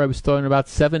was the number I was talking about?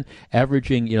 7,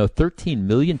 averaging 13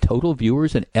 million total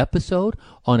viewers an episode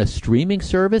on a streaming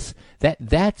service.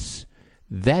 That's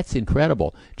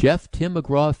incredible. Jeff, Tim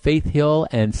McGraw, Faith Hill,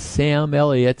 and Sam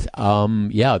Elliott.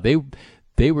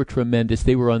 They were tremendous.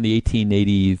 They were on the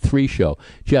 1883 show.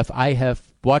 Jeff, I have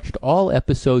watched all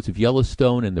episodes of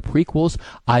Yellowstone and the prequels.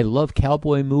 I love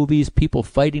cowboy movies, people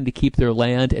fighting to keep their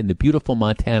land, and the beautiful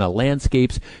Montana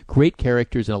landscapes. Great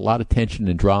characters and a lot of tension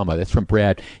and drama. That's from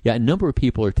Brad. Yeah, a number of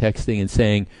people are texting and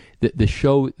saying that the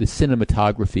show, the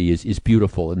cinematography is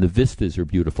beautiful, and the vistas are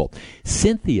beautiful.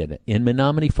 Cynthia in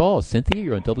Menominee Falls. Cynthia,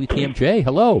 you're on WTMJ.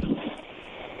 Hello.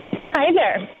 Hi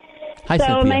there. Hi, so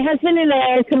Cynthia. My husband and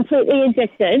I are completely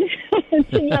addicted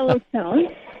to Yellowstone.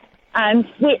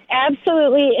 We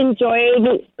absolutely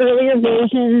enjoyed earlier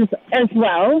versions as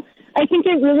well. I think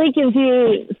it really gives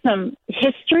you some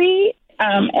history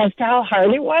as to how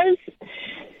hard it was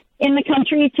in the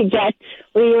country to get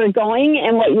where you were going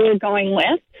and what you were going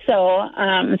with. So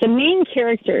the main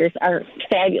characters are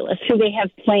fabulous. Who they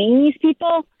have playing these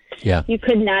people, you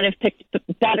could not have picked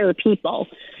better people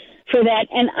for that.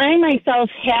 And I myself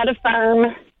had a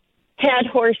farm, had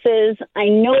horses. I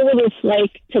know what it's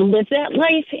like to live that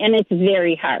life, and it's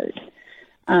very hard.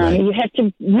 You have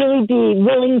to really be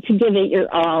willing to give it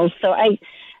your all. So I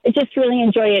just really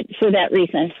enjoy it for that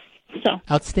reason. So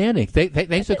outstanding.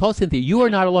 Thanks for the call, Cynthia. You are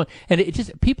not alone. And it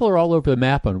just people are all over the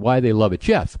map on why they love it.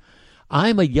 Jeff,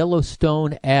 I'm a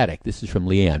Yellowstone addict. This is from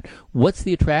Leanne. What's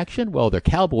the attraction? Well, they're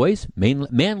cowboys,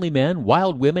 manly men,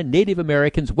 wild women, Native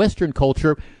Americans, Western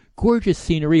culture, gorgeous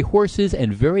scenery, horses,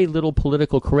 and very little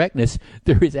political correctness.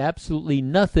 There is absolutely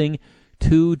nothing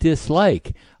to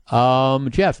dislike.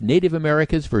 Jeff, Native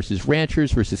Americans versus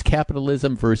ranchers versus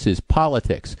capitalism versus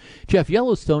politics. Jeff,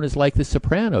 Yellowstone is like The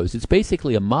Sopranos. It's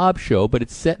basically a mob show, but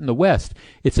it's set in the West.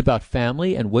 It's about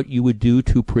family and what you would do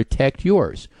to protect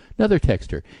yours. Another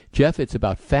texter. Jeff, it's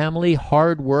about family,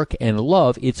 hard work, and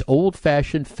love. It's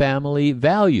old-fashioned family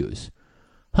values.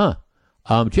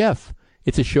 Jeff,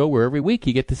 it's a show where every week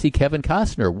you get to see Kevin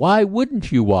Costner. Why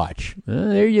wouldn't you watch?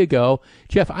 There you go.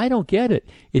 Jeff, I don't get it.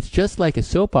 It's just like a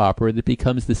soap opera that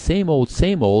becomes the same old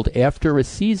after a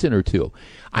season or two.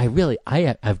 I've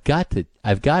got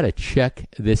to check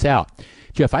this out.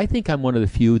 Jeff, I think I'm one of the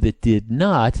few that did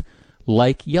not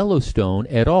like Yellowstone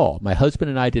at all. My husband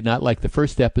and I did not like the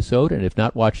first episode and have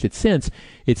not watched it since.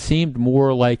 It seemed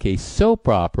more like a soap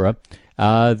opera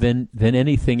than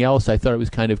anything else. I thought it was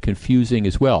kind of confusing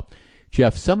as well.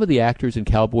 Jeff, some of the actors and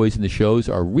cowboys in the shows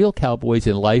are real cowboys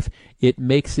in life. It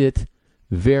makes it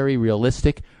very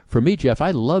realistic. For me, Jeff,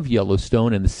 I love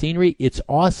Yellowstone and the scenery. It's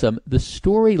awesome. The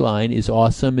storyline is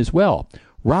awesome as well.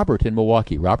 Robert in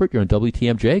Milwaukee. Robert, you're on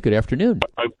WTMJ. Good afternoon.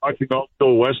 I'm watching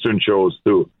also Western shows,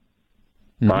 too.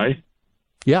 Mm-hmm. Hi?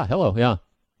 Yeah, hello, yeah.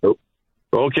 Oh,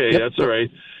 okay, That's all right.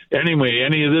 Anyway,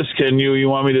 any of this you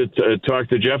want me to talk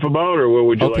to Jeff about, or what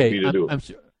would you like me to do?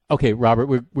 Okay, Robert,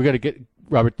 we're going to get...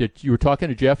 Robert, you were talking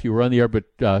to Jeff. You were on the air, but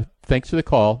thanks for the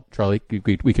call, Charlie.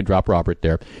 We can drop Robert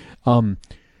there.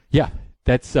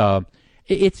 That's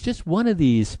it's just one of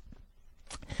these.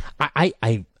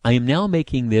 I am now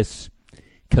making this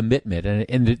commitment,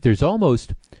 and there's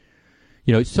almost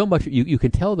So much you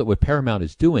can tell that what Paramount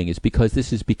is doing is because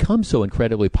this has become so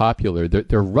incredibly popular.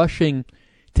 They're rushing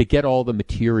to get all the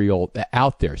material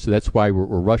out there. So that's why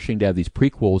we're rushing to have these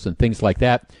prequels and things like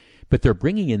that. But they're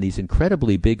bringing in these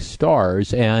incredibly big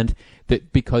stars, and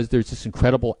that because there's this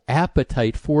incredible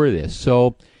appetite for this.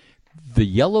 So the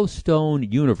Yellowstone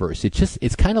universe,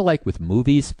 it's kind of like with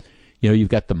movies. You've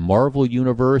got the Marvel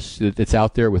universe that's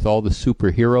out there with all the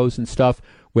superheroes and stuff.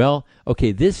 Well, okay,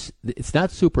 it's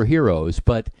not superheroes,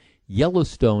 but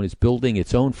Yellowstone is building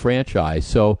its own franchise.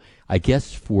 So I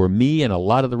guess for me and a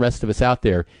lot of the rest of us out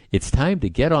there, it's time to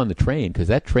get on the train because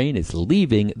that train is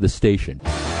leaving the station.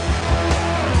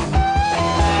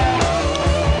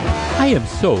 I am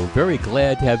so very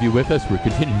glad to have you with us. We're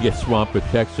continuing to get swamped with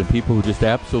texts from people who just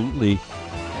absolutely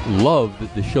love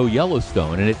the show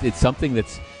Yellowstone. And it's something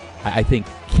that's, I think,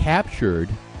 captured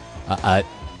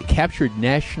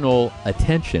national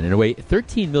attention in a way.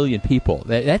 13 million people.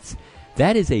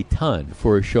 That is a ton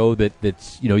for a show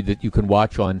that's that you can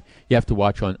watch on. You have to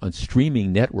watch on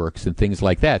streaming networks and things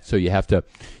like that. So you have to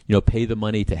pay the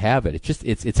money to have it.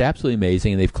 It's absolutely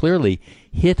amazing, and they've clearly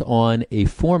hit on a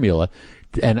formula.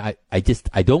 And I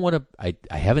don't want to.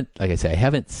 I haven't, like I say, I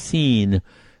haven't seen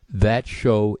that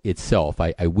show itself.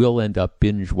 I will end up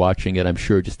binge watching it, I'm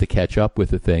sure, just to catch up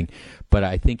with the thing. But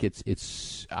I think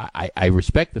I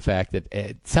respect the fact that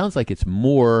it sounds like it's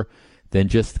more than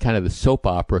just kind of the soap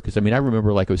opera. Because I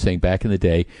remember, like I was saying, back in the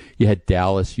day, you had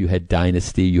Dallas, you had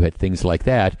Dynasty, you had things like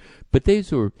that. But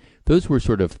those were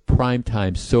sort of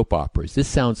primetime soap operas. This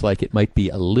sounds like it might be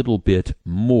a little bit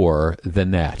more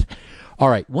than that. All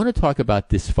right, want to talk about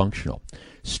dysfunctional.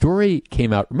 Story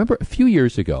came out, remember, a few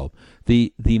years ago,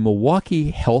 the Milwaukee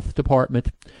Health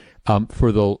Department,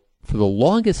 for the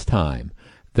longest time,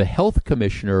 the health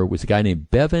commissioner was a guy named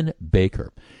Bevan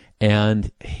Baker,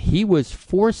 and he was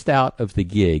forced out of the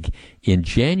gig in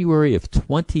January of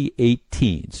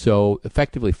 2018, so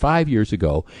effectively 5 years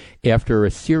ago, after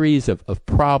a series of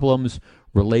problems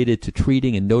related to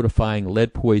treating and notifying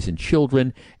lead-poisoned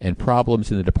children and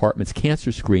problems in the department's cancer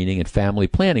screening and family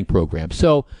planning program.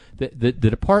 So the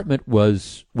department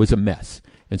was a mess,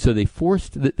 and so they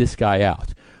forced this guy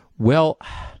out. Well,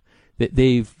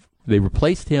 they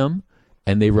replaced him,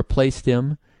 and they replaced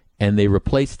him, and they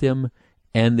replaced him,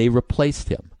 and they replaced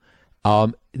him.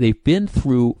 They've been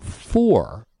through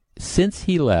since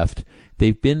he left,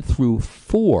 they've been through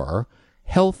 4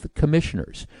 health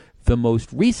commissioners. The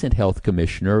most recent health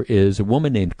commissioner is a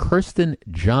woman named Kirsten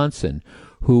Johnson,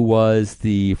 who was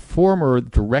the former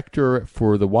director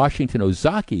for the Washington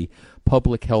Ozaukee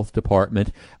Public Health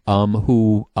Department,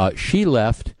 who she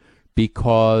left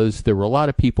because there were a lot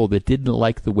of people that didn't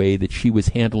like the way that she was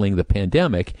handling the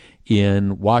pandemic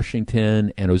in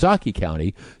Washington and Ozaukee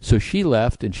County. So she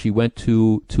left and she went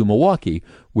to Milwaukee,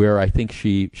 where I think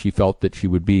she felt that she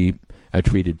would be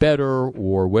treated better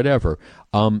or whatever.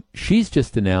 She's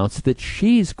just announced that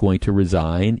she's going to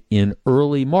resign in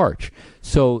early March.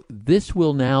 So this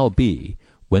will now be,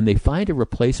 when they find a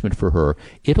replacement for her,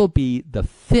 it'll be the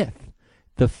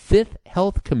fifth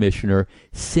health commissioner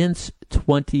since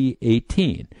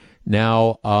 2018.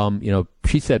 Now,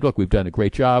 she said, look, we've done a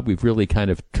great job. We've really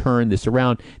kind of turned this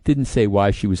around. Didn't say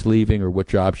why she was leaving or what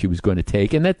job she was going to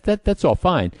take. And that's all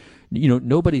fine.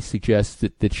 Nobody suggests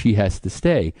that she has to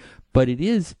stay. But it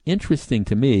is interesting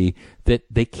to me that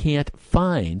they can't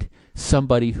find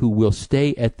somebody who will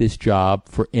stay at this job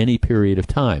for any period of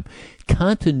time.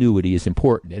 Continuity is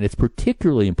important, and it's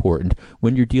particularly important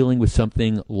when you're dealing with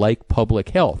something like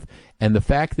public health. And the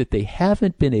fact that they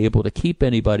haven't been able to keep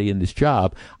anybody in this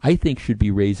job, I think, should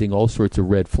be raising all sorts of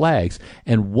red flags.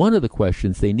 And one of the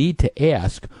questions they need to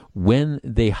ask when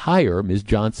they hire Ms.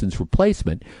 Johnson's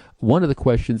replacement, one of the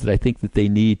questions that I think that they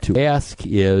need to ask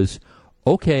is,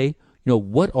 okay,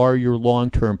 what are your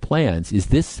long-term plans? Is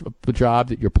this a job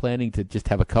that you're planning to just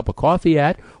have a cup of coffee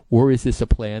at, or is this a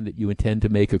plan that you intend to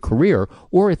make a career,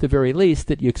 or at the very least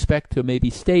that you expect to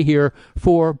maybe stay here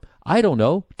for,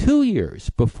 2 years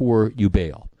before you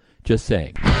bail? Just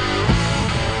saying.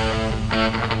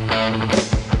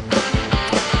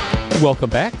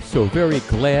 Welcome back. So very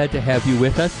glad to have you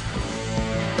with us.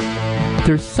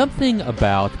 There's something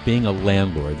about being a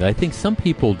landlord that I think some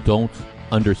people don't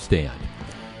understand.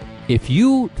 If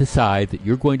you decide that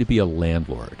you're going to be a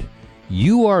landlord,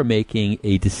 you are making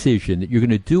a decision that you're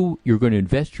going to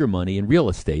invest your money in real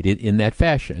estate in that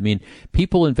fashion.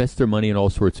 People invest their money in all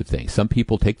sorts of things. Some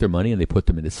people take their money and they put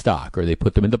them into stock, or they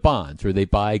put them into bonds, or they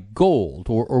buy gold,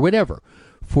 or whatever.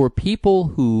 for people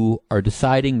who are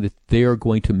deciding that they are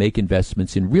going to make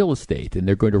investments in real estate and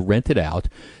they're going to rent it out,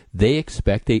 they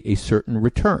expect a certain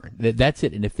return. That's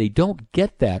it. And if they don't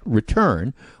get that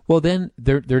return, well, then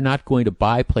they're not going to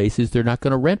buy places. They're not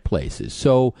going to rent places.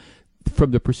 So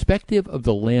from the perspective of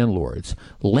the landlords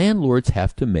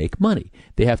have to make money.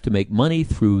 They have to make money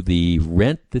through the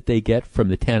rent that they get from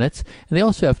the tenants, and they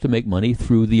also have to make money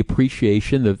through the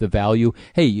appreciation of the value.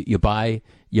 Hey, you buy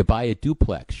a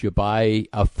duplex, you buy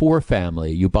a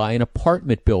 4-family, you buy an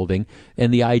apartment building,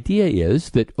 and the idea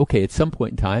is that, okay, at some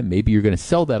point in time, maybe you're going to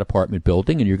sell that apartment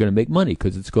building and you're going to make money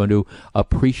because it's going to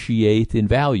appreciate in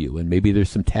value, and maybe there's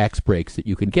some tax breaks that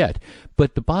you can get.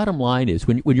 But the bottom line is,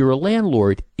 when you're a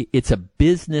landlord, it's a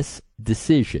business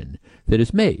decision that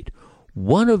is made.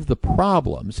 One of the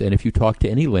problems, and if you talk to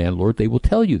any landlord, they will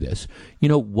tell you this,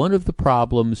 one of the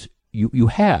problems you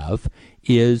have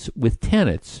is with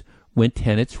tenants when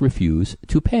tenants refuse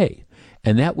to pay.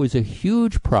 And that was a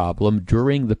huge problem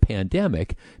during the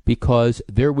pandemic because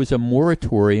there was a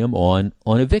moratorium on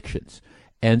evictions.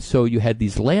 And so you had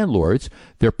these landlords,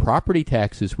 their property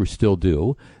taxes were still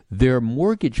due, their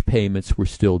mortgage payments were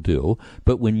still due,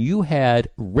 but when you had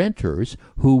renters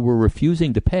who were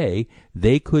refusing to pay,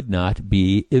 they could not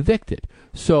be evicted.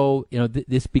 So,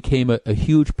 this became a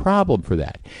huge problem for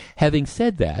that. Having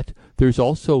said that, there's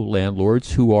also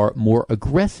landlords who are more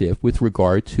aggressive with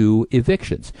regard to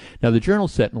evictions. Now, the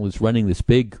Journal-Sentinel is running this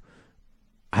big,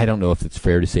 I don't know if it's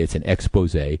fair to say it's an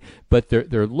expose, but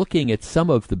they're looking at some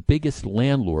of the biggest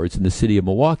landlords in the city of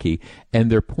Milwaukee, and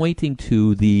they're pointing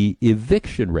to the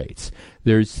eviction rates.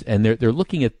 They're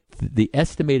looking at the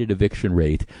estimated eviction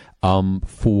rate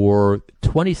for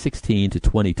 2016 to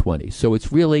 2020. So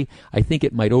it's really, I think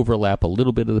it might overlap a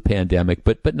little bit of the pandemic,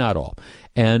 but not all.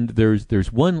 And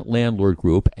there's one landlord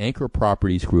group, Anchor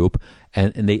Properties Group,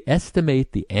 and they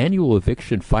estimate the annual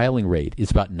eviction filing rate is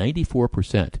about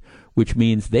 94%, which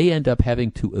means they end up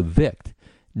having to evict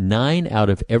 9 out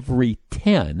of every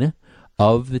 10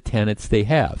 of the tenants they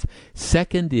have.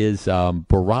 Second is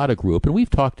Barada Group, and we've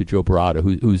talked to Joe Barada,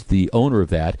 who's the owner of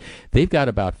that. They've got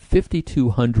about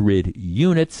 5,200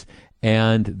 units,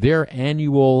 and their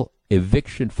annual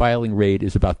eviction filing rate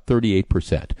is about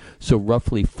 38%. So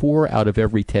roughly 4 out of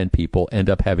every 10 people end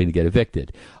up having to get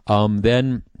evicted.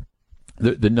 Then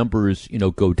the numbers,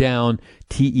 go down.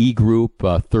 TE Group,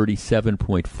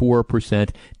 37.4%.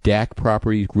 DAC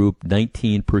Properties Group,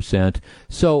 19%.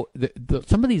 So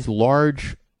some of these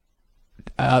large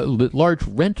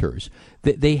renters,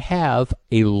 they have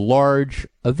a large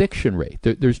eviction rate.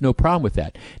 There's no problem with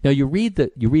that. Now you read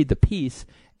the piece,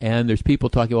 and there's people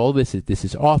talking, oh, this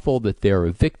is awful that they're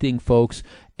evicting folks,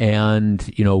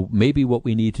 and maybe what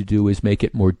we need to do is make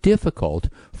it more difficult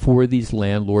for these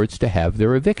landlords to have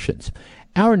their evictions.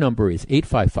 Our number is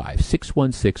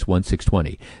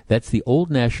 855-616-1620. That's the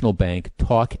Old National Bank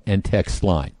talk and text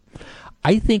line.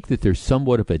 I think that there's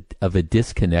somewhat of a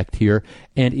disconnect here,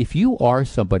 and if you are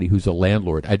somebody who's a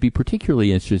landlord, I'd be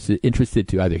particularly interested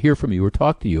to either hear from you or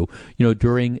talk to you,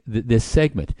 during this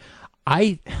segment.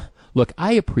 I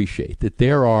appreciate that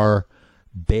there are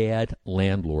bad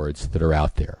landlords that are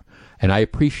out there. And I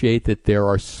appreciate that there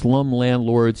are slum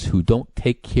landlords who don't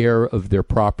take care of their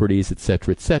properties, et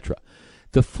cetera, et cetera.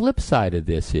 The flip side of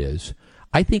this is,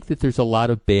 I think that there's a lot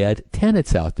of bad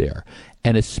tenants out there.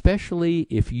 And especially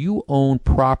if you own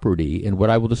property in what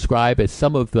I will describe as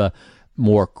some of the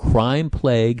more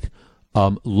crime-plagued,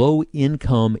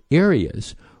 low-income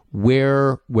areas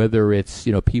where, whether it's,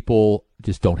 people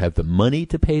just don't have the money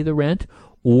to pay the rent,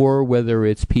 or whether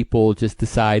it's people just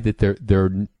decide that their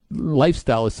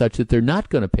lifestyle is such that they're not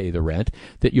going to pay the rent,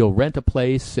 that you'll rent a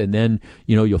place and then,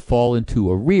 you'll fall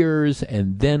into arrears,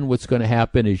 and then what's going to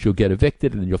happen is you'll get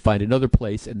evicted and then you'll find another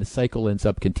place, and the cycle ends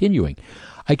up continuing.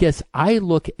 I guess I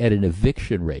look at an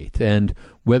eviction rate, and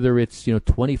whether it's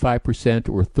 25%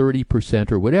 or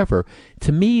 30% or whatever,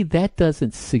 to me that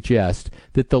doesn't suggest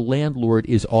that the landlord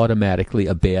is automatically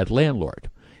a bad landlord.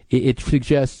 It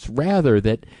suggests rather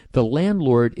that the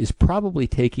landlord is probably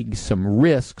taking some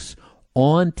risks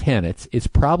on tenants. It's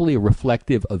probably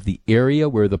reflective of the area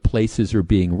where the places are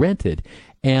being rented,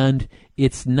 and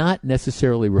it's not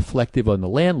necessarily reflective on the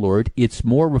landlord. It's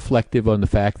more reflective on the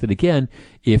fact that, again,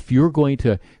 if you're going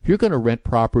to rent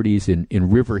properties in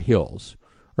River Hills,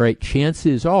 all right,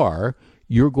 chances are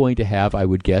you're going to have, I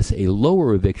would guess, a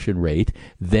lower eviction rate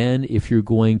than if you're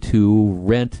going to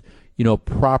rent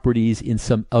properties in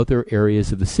some other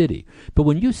areas of the city. But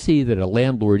when you see that a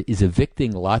landlord is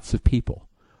evicting lots of people,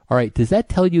 all right, does that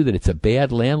tell you that it's a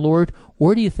bad landlord,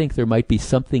 or do you think there might be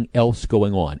something else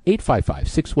going on?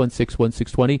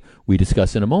 855-616-1620. We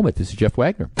discuss in a moment. This is Jeff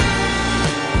Wagner.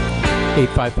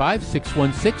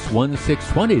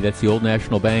 855-616-1620. That's the Old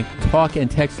National Bank talk and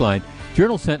text line.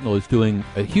 Journal Sentinel is doing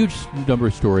a huge number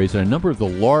of stories on a number of the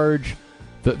large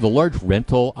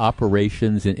rental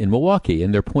operations in Milwaukee,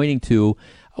 and they're pointing to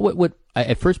what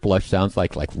at first blush sounds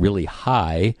like really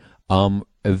high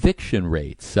eviction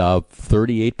rates,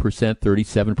 38%,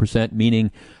 37%,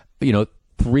 meaning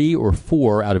 3 or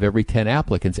 4 out of every 10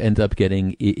 applicants end up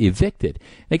getting evicted.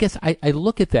 I guess I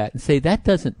look at that and say that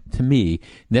doesn't, to me,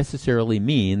 necessarily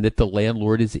mean that the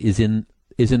landlord is in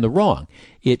the wrong.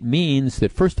 It means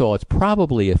that, first of all, it's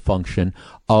probably a function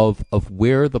of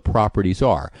where the properties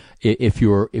are. If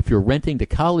you're renting to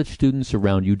college students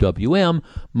around UWM,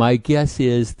 my guess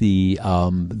is the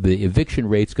eviction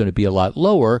rate's going to be a lot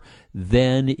lower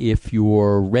than if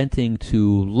you're renting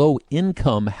to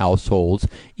low-income households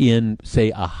in,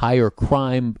 say, a higher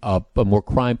crime, a more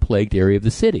crime-plagued area of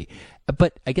the city.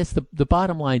 But I guess the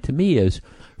bottom line to me is,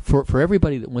 for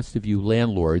everybody that wants to view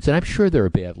landlords, and I'm sure there are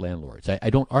bad landlords, I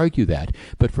don't argue that,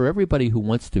 but for everybody who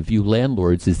wants to view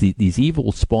landlords as these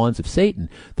evil spawns of Satan,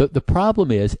 the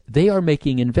problem is they are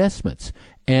making investments.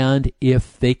 And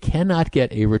if they cannot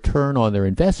get a return on their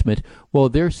investment, well,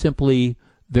 they're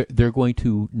going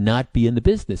to not be in the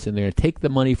business, and they're going to take the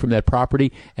money from that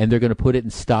property and they're going to put it in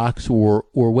stocks or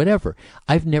whatever.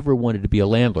 I've never wanted to be a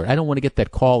landlord. I don't want to get that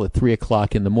call at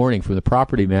 3:00 in the morning from the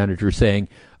property manager saying,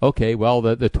 okay, well,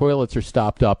 the toilets are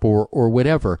stopped up or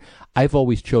whatever. I've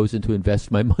always chosen to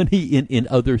invest my money in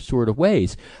other sort of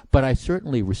ways. But I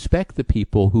certainly respect the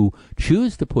people who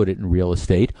choose to put it in real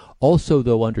estate, also,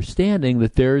 though, understanding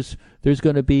that there's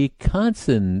going to be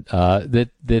constant, that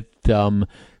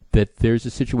there's a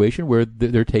situation where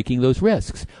they're taking those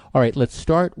risks. All right, let's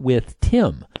start with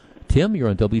Tim. Tim, you're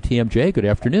on WTMJ. Good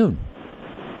afternoon.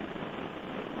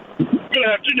 Good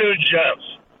afternoon, Jeff.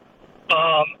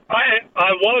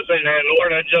 I was a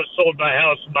landlord. I just sold my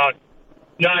house about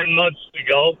 9 months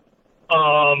ago.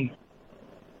 And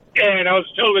I was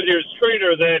telling your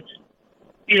screener that,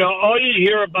 all you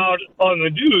hear about on the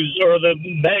news are the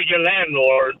mega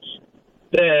landlords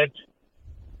that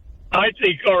I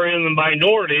think are in the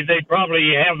minority. They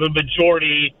probably have the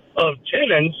majority of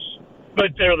tenants,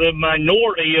 but they're the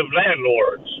minority of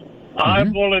landlords. Mm-hmm.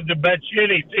 I'm willing to bet you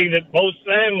anything that most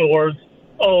landlords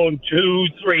own 2,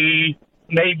 3,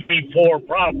 maybe 4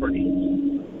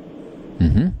 properties.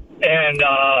 Mm-hmm. And,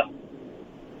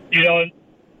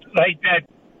 like that,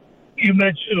 you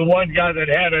mentioned the one guy that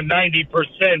had a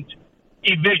 90%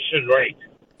 eviction rate.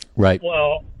 Right.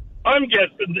 Well, I'm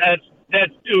guessing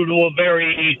that's due to a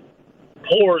very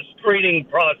poor screening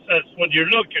process when you're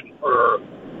looking for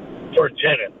a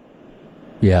tenant.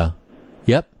 Yeah.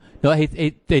 Yep. No,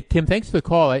 hey, Tim, thanks for the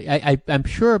call. I'm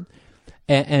sure,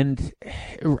 and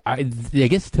I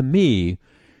guess to me,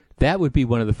 that would be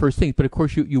one of the first things. But of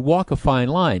course, you walk a fine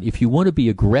line. If you want to be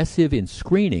aggressive in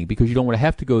screening because you don't want to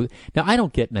have to go. Now, I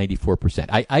don't get 94%.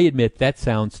 I admit that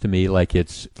sounds to me like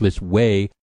it's this way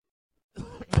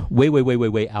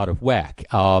out of whack.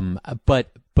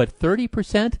 But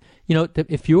 30%,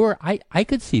 if you're, I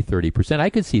could see 30%. I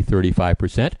could see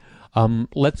 35%.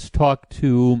 Let's talk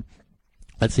to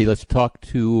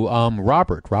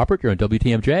Robert. Robert, you're on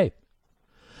WTMJ.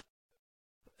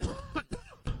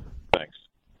 Thanks.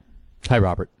 Hi,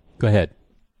 Robert. Go ahead.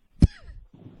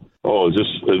 Oh, is this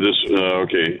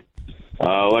okay?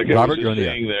 Like I Robert, was just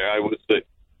saying there, I would say,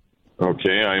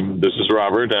 okay, this is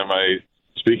Robert. Am I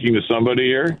speaking to somebody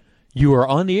here? You are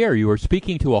on the air. You are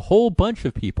speaking to a whole bunch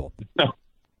of people. No.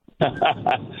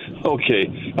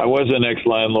 Okay. I was an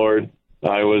ex-landlord.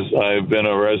 I've been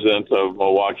a resident of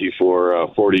Milwaukee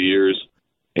for 40 years.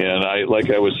 And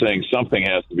like I was saying, something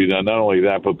has to be done. Not only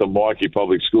that, but the Milwaukee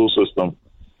public school system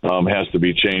has to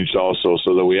be changed also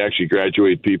so that we actually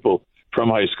graduate people from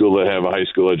high school that have a high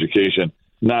school education,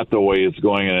 not the way it's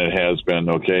going and it has been,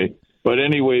 okay? But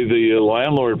anyway, the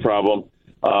landlord problem,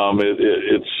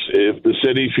 it's if the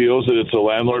city feels that it's a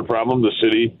landlord problem, the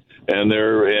city and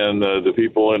the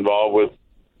people involved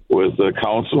with the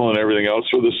council and everything else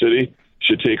for the city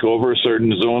should take over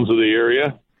certain zones of the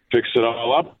area, fix it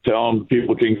all up, tell them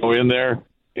people can go in there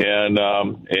and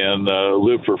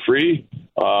live for free,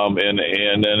 and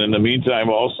then in the meantime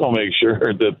also make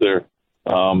sure that they're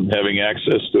having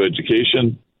access to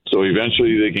education, so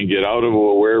eventually they can get out of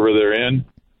wherever they're in,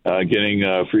 getting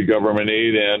free government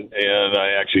aid and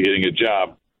actually getting a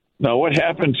job. Now, what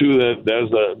happened to that?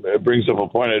 It brings up a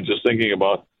point I was just thinking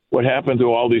about. What happened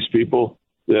to all these people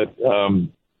that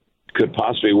could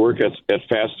possibly work at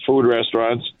fast food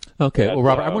restaurants Okay, well,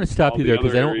 Robert, I want to stop you there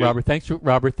because Robert, thanks for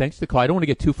the call. I don't want to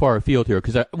get too far afield here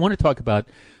because I want to talk about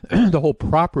the whole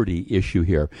property issue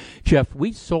here. Jeff,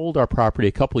 we sold our property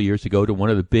a couple of years ago to one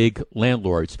of the big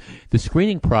landlords. The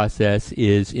screening process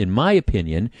is, in my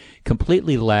opinion,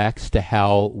 completely lax to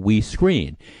how we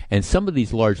screen. And some of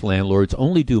these large landlords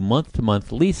only do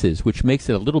month-to-month leases, which makes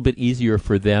it a little bit easier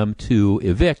for them to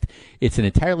evict. It's an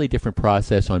entirely different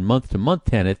process on month-to-month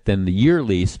tenant than the year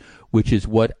lease, which is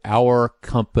what our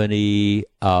company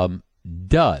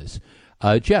does.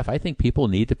 Jeff, I think people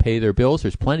need to pay their bills.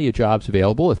 There's plenty of jobs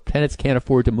available. If tenants can't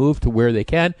afford to move to where they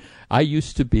can, I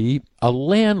used to be a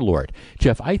landlord.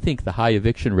 Jeff, I think the high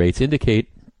eviction rates indicate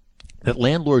that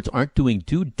landlords aren't doing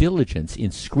due diligence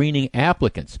in screening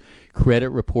applicants, credit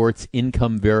reports,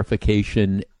 income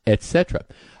verification, etc.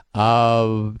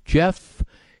 Jeff,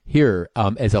 here,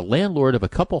 as a landlord of a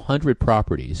couple hundred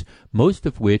properties, most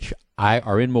of which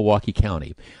are in Milwaukee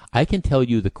County, I can tell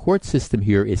you the court system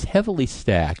here is heavily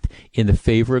stacked in the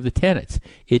favor of the tenants.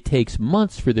 It takes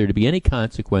months for there to be any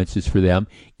consequences for them,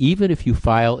 even if you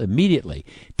file immediately.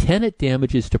 Tenant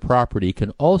damages to property can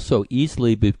also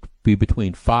easily be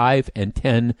between $5,000 and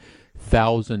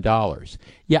 $10,000.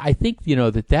 Yeah, I think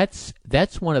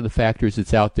that's one of the factors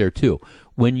that's out there too.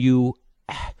 When you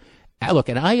look,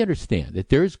 and I understand that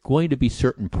there's going to be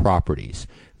certain properties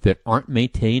that aren't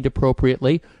maintained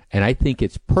appropriately, and I think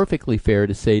it's perfectly fair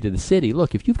to say to the city,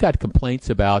 look, if you've got complaints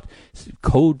about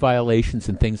code violations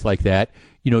and things like that,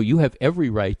 you have every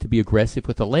right to be aggressive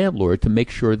with the landlord to make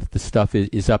sure that the stuff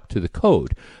is up to the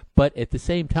code. But at the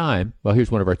same time, well,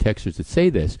 here's one of our texters that say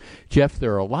this, Jeff,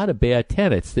 there are a lot of bad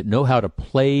tenants that know how to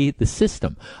play the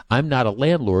system. I'm not a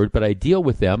landlord, but I deal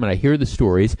with them and I hear the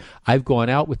stories. I've gone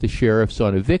out with the sheriffs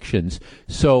on evictions,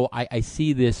 so I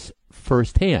see this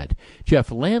firsthand.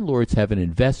 Jeff, landlords have an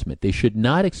investment. They should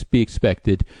not be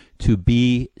expected to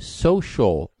be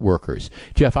social workers.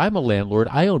 Jeff, I'm a landlord.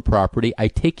 I own property. I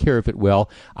take care of it well.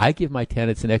 I give my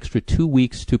tenants an extra 2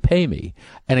 weeks to pay me.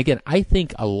 And again, I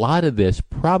think a lot of this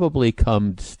probably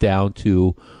comes down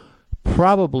to the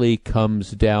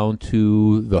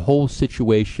whole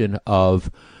situation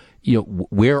of,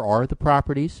 where are the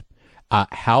properties?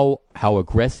 How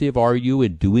aggressive are you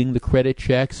in doing the credit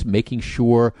checks, making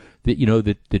sure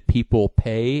that that people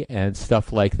pay and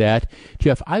stuff like that?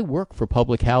 Jeff, I work for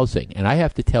public housing, and I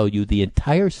have to tell you the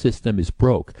entire system is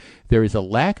broke. There is a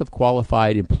lack of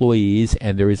qualified employees,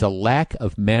 and there is a lack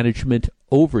of management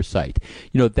oversight.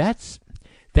 That's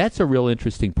a real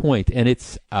interesting point, and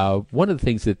it's one of the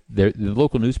things that the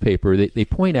local newspaper they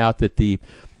point out that the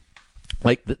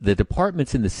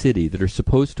departments in the city that are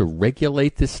supposed to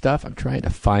regulate this stuff, I'm trying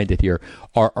to find it here,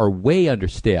 are way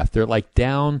understaffed. They're like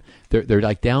down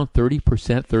 30%,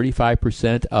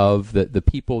 35% of the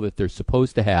people that they're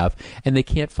supposed to have, and they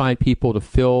can't find people to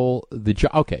fill the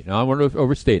job. Okay, now I want to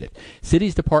overstate it.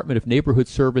 City's Department of Neighborhood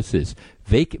Services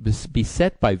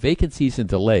beset by vacancies and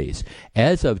delays.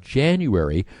 As of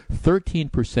January,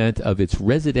 13% of its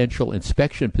residential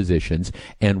inspection positions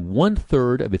and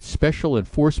 1/3 of its special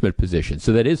enforcement positions,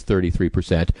 so that is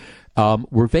 33%,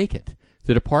 were vacant.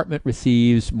 The department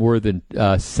receives more than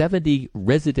 70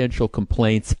 residential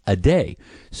complaints a day.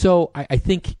 So I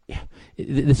think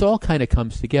this all kind of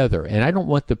comes together. And I don't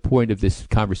want the point of this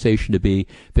conversation to be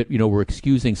that, we're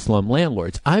excusing slum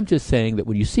landlords. I'm just saying that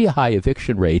when you see a high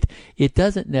eviction rate, it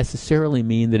doesn't necessarily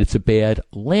mean that it's a bad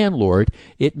landlord.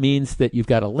 It means that you've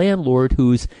got a landlord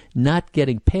who's not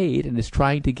getting paid and is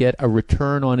trying to get a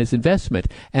return on his investment.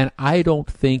 And I don't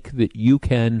think that you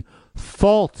can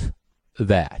fault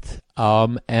that.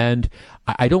 And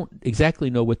I don't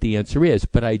exactly know what the answer is,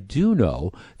 but I do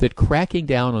know that cracking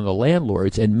down on the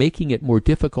landlords and making it more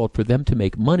difficult for them to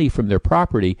make money from their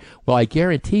property, well, I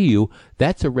guarantee you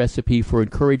that's a recipe for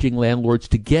encouraging landlords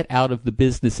to get out of the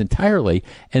business entirely.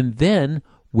 And then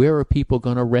where are people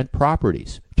going to rent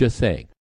properties? Just saying.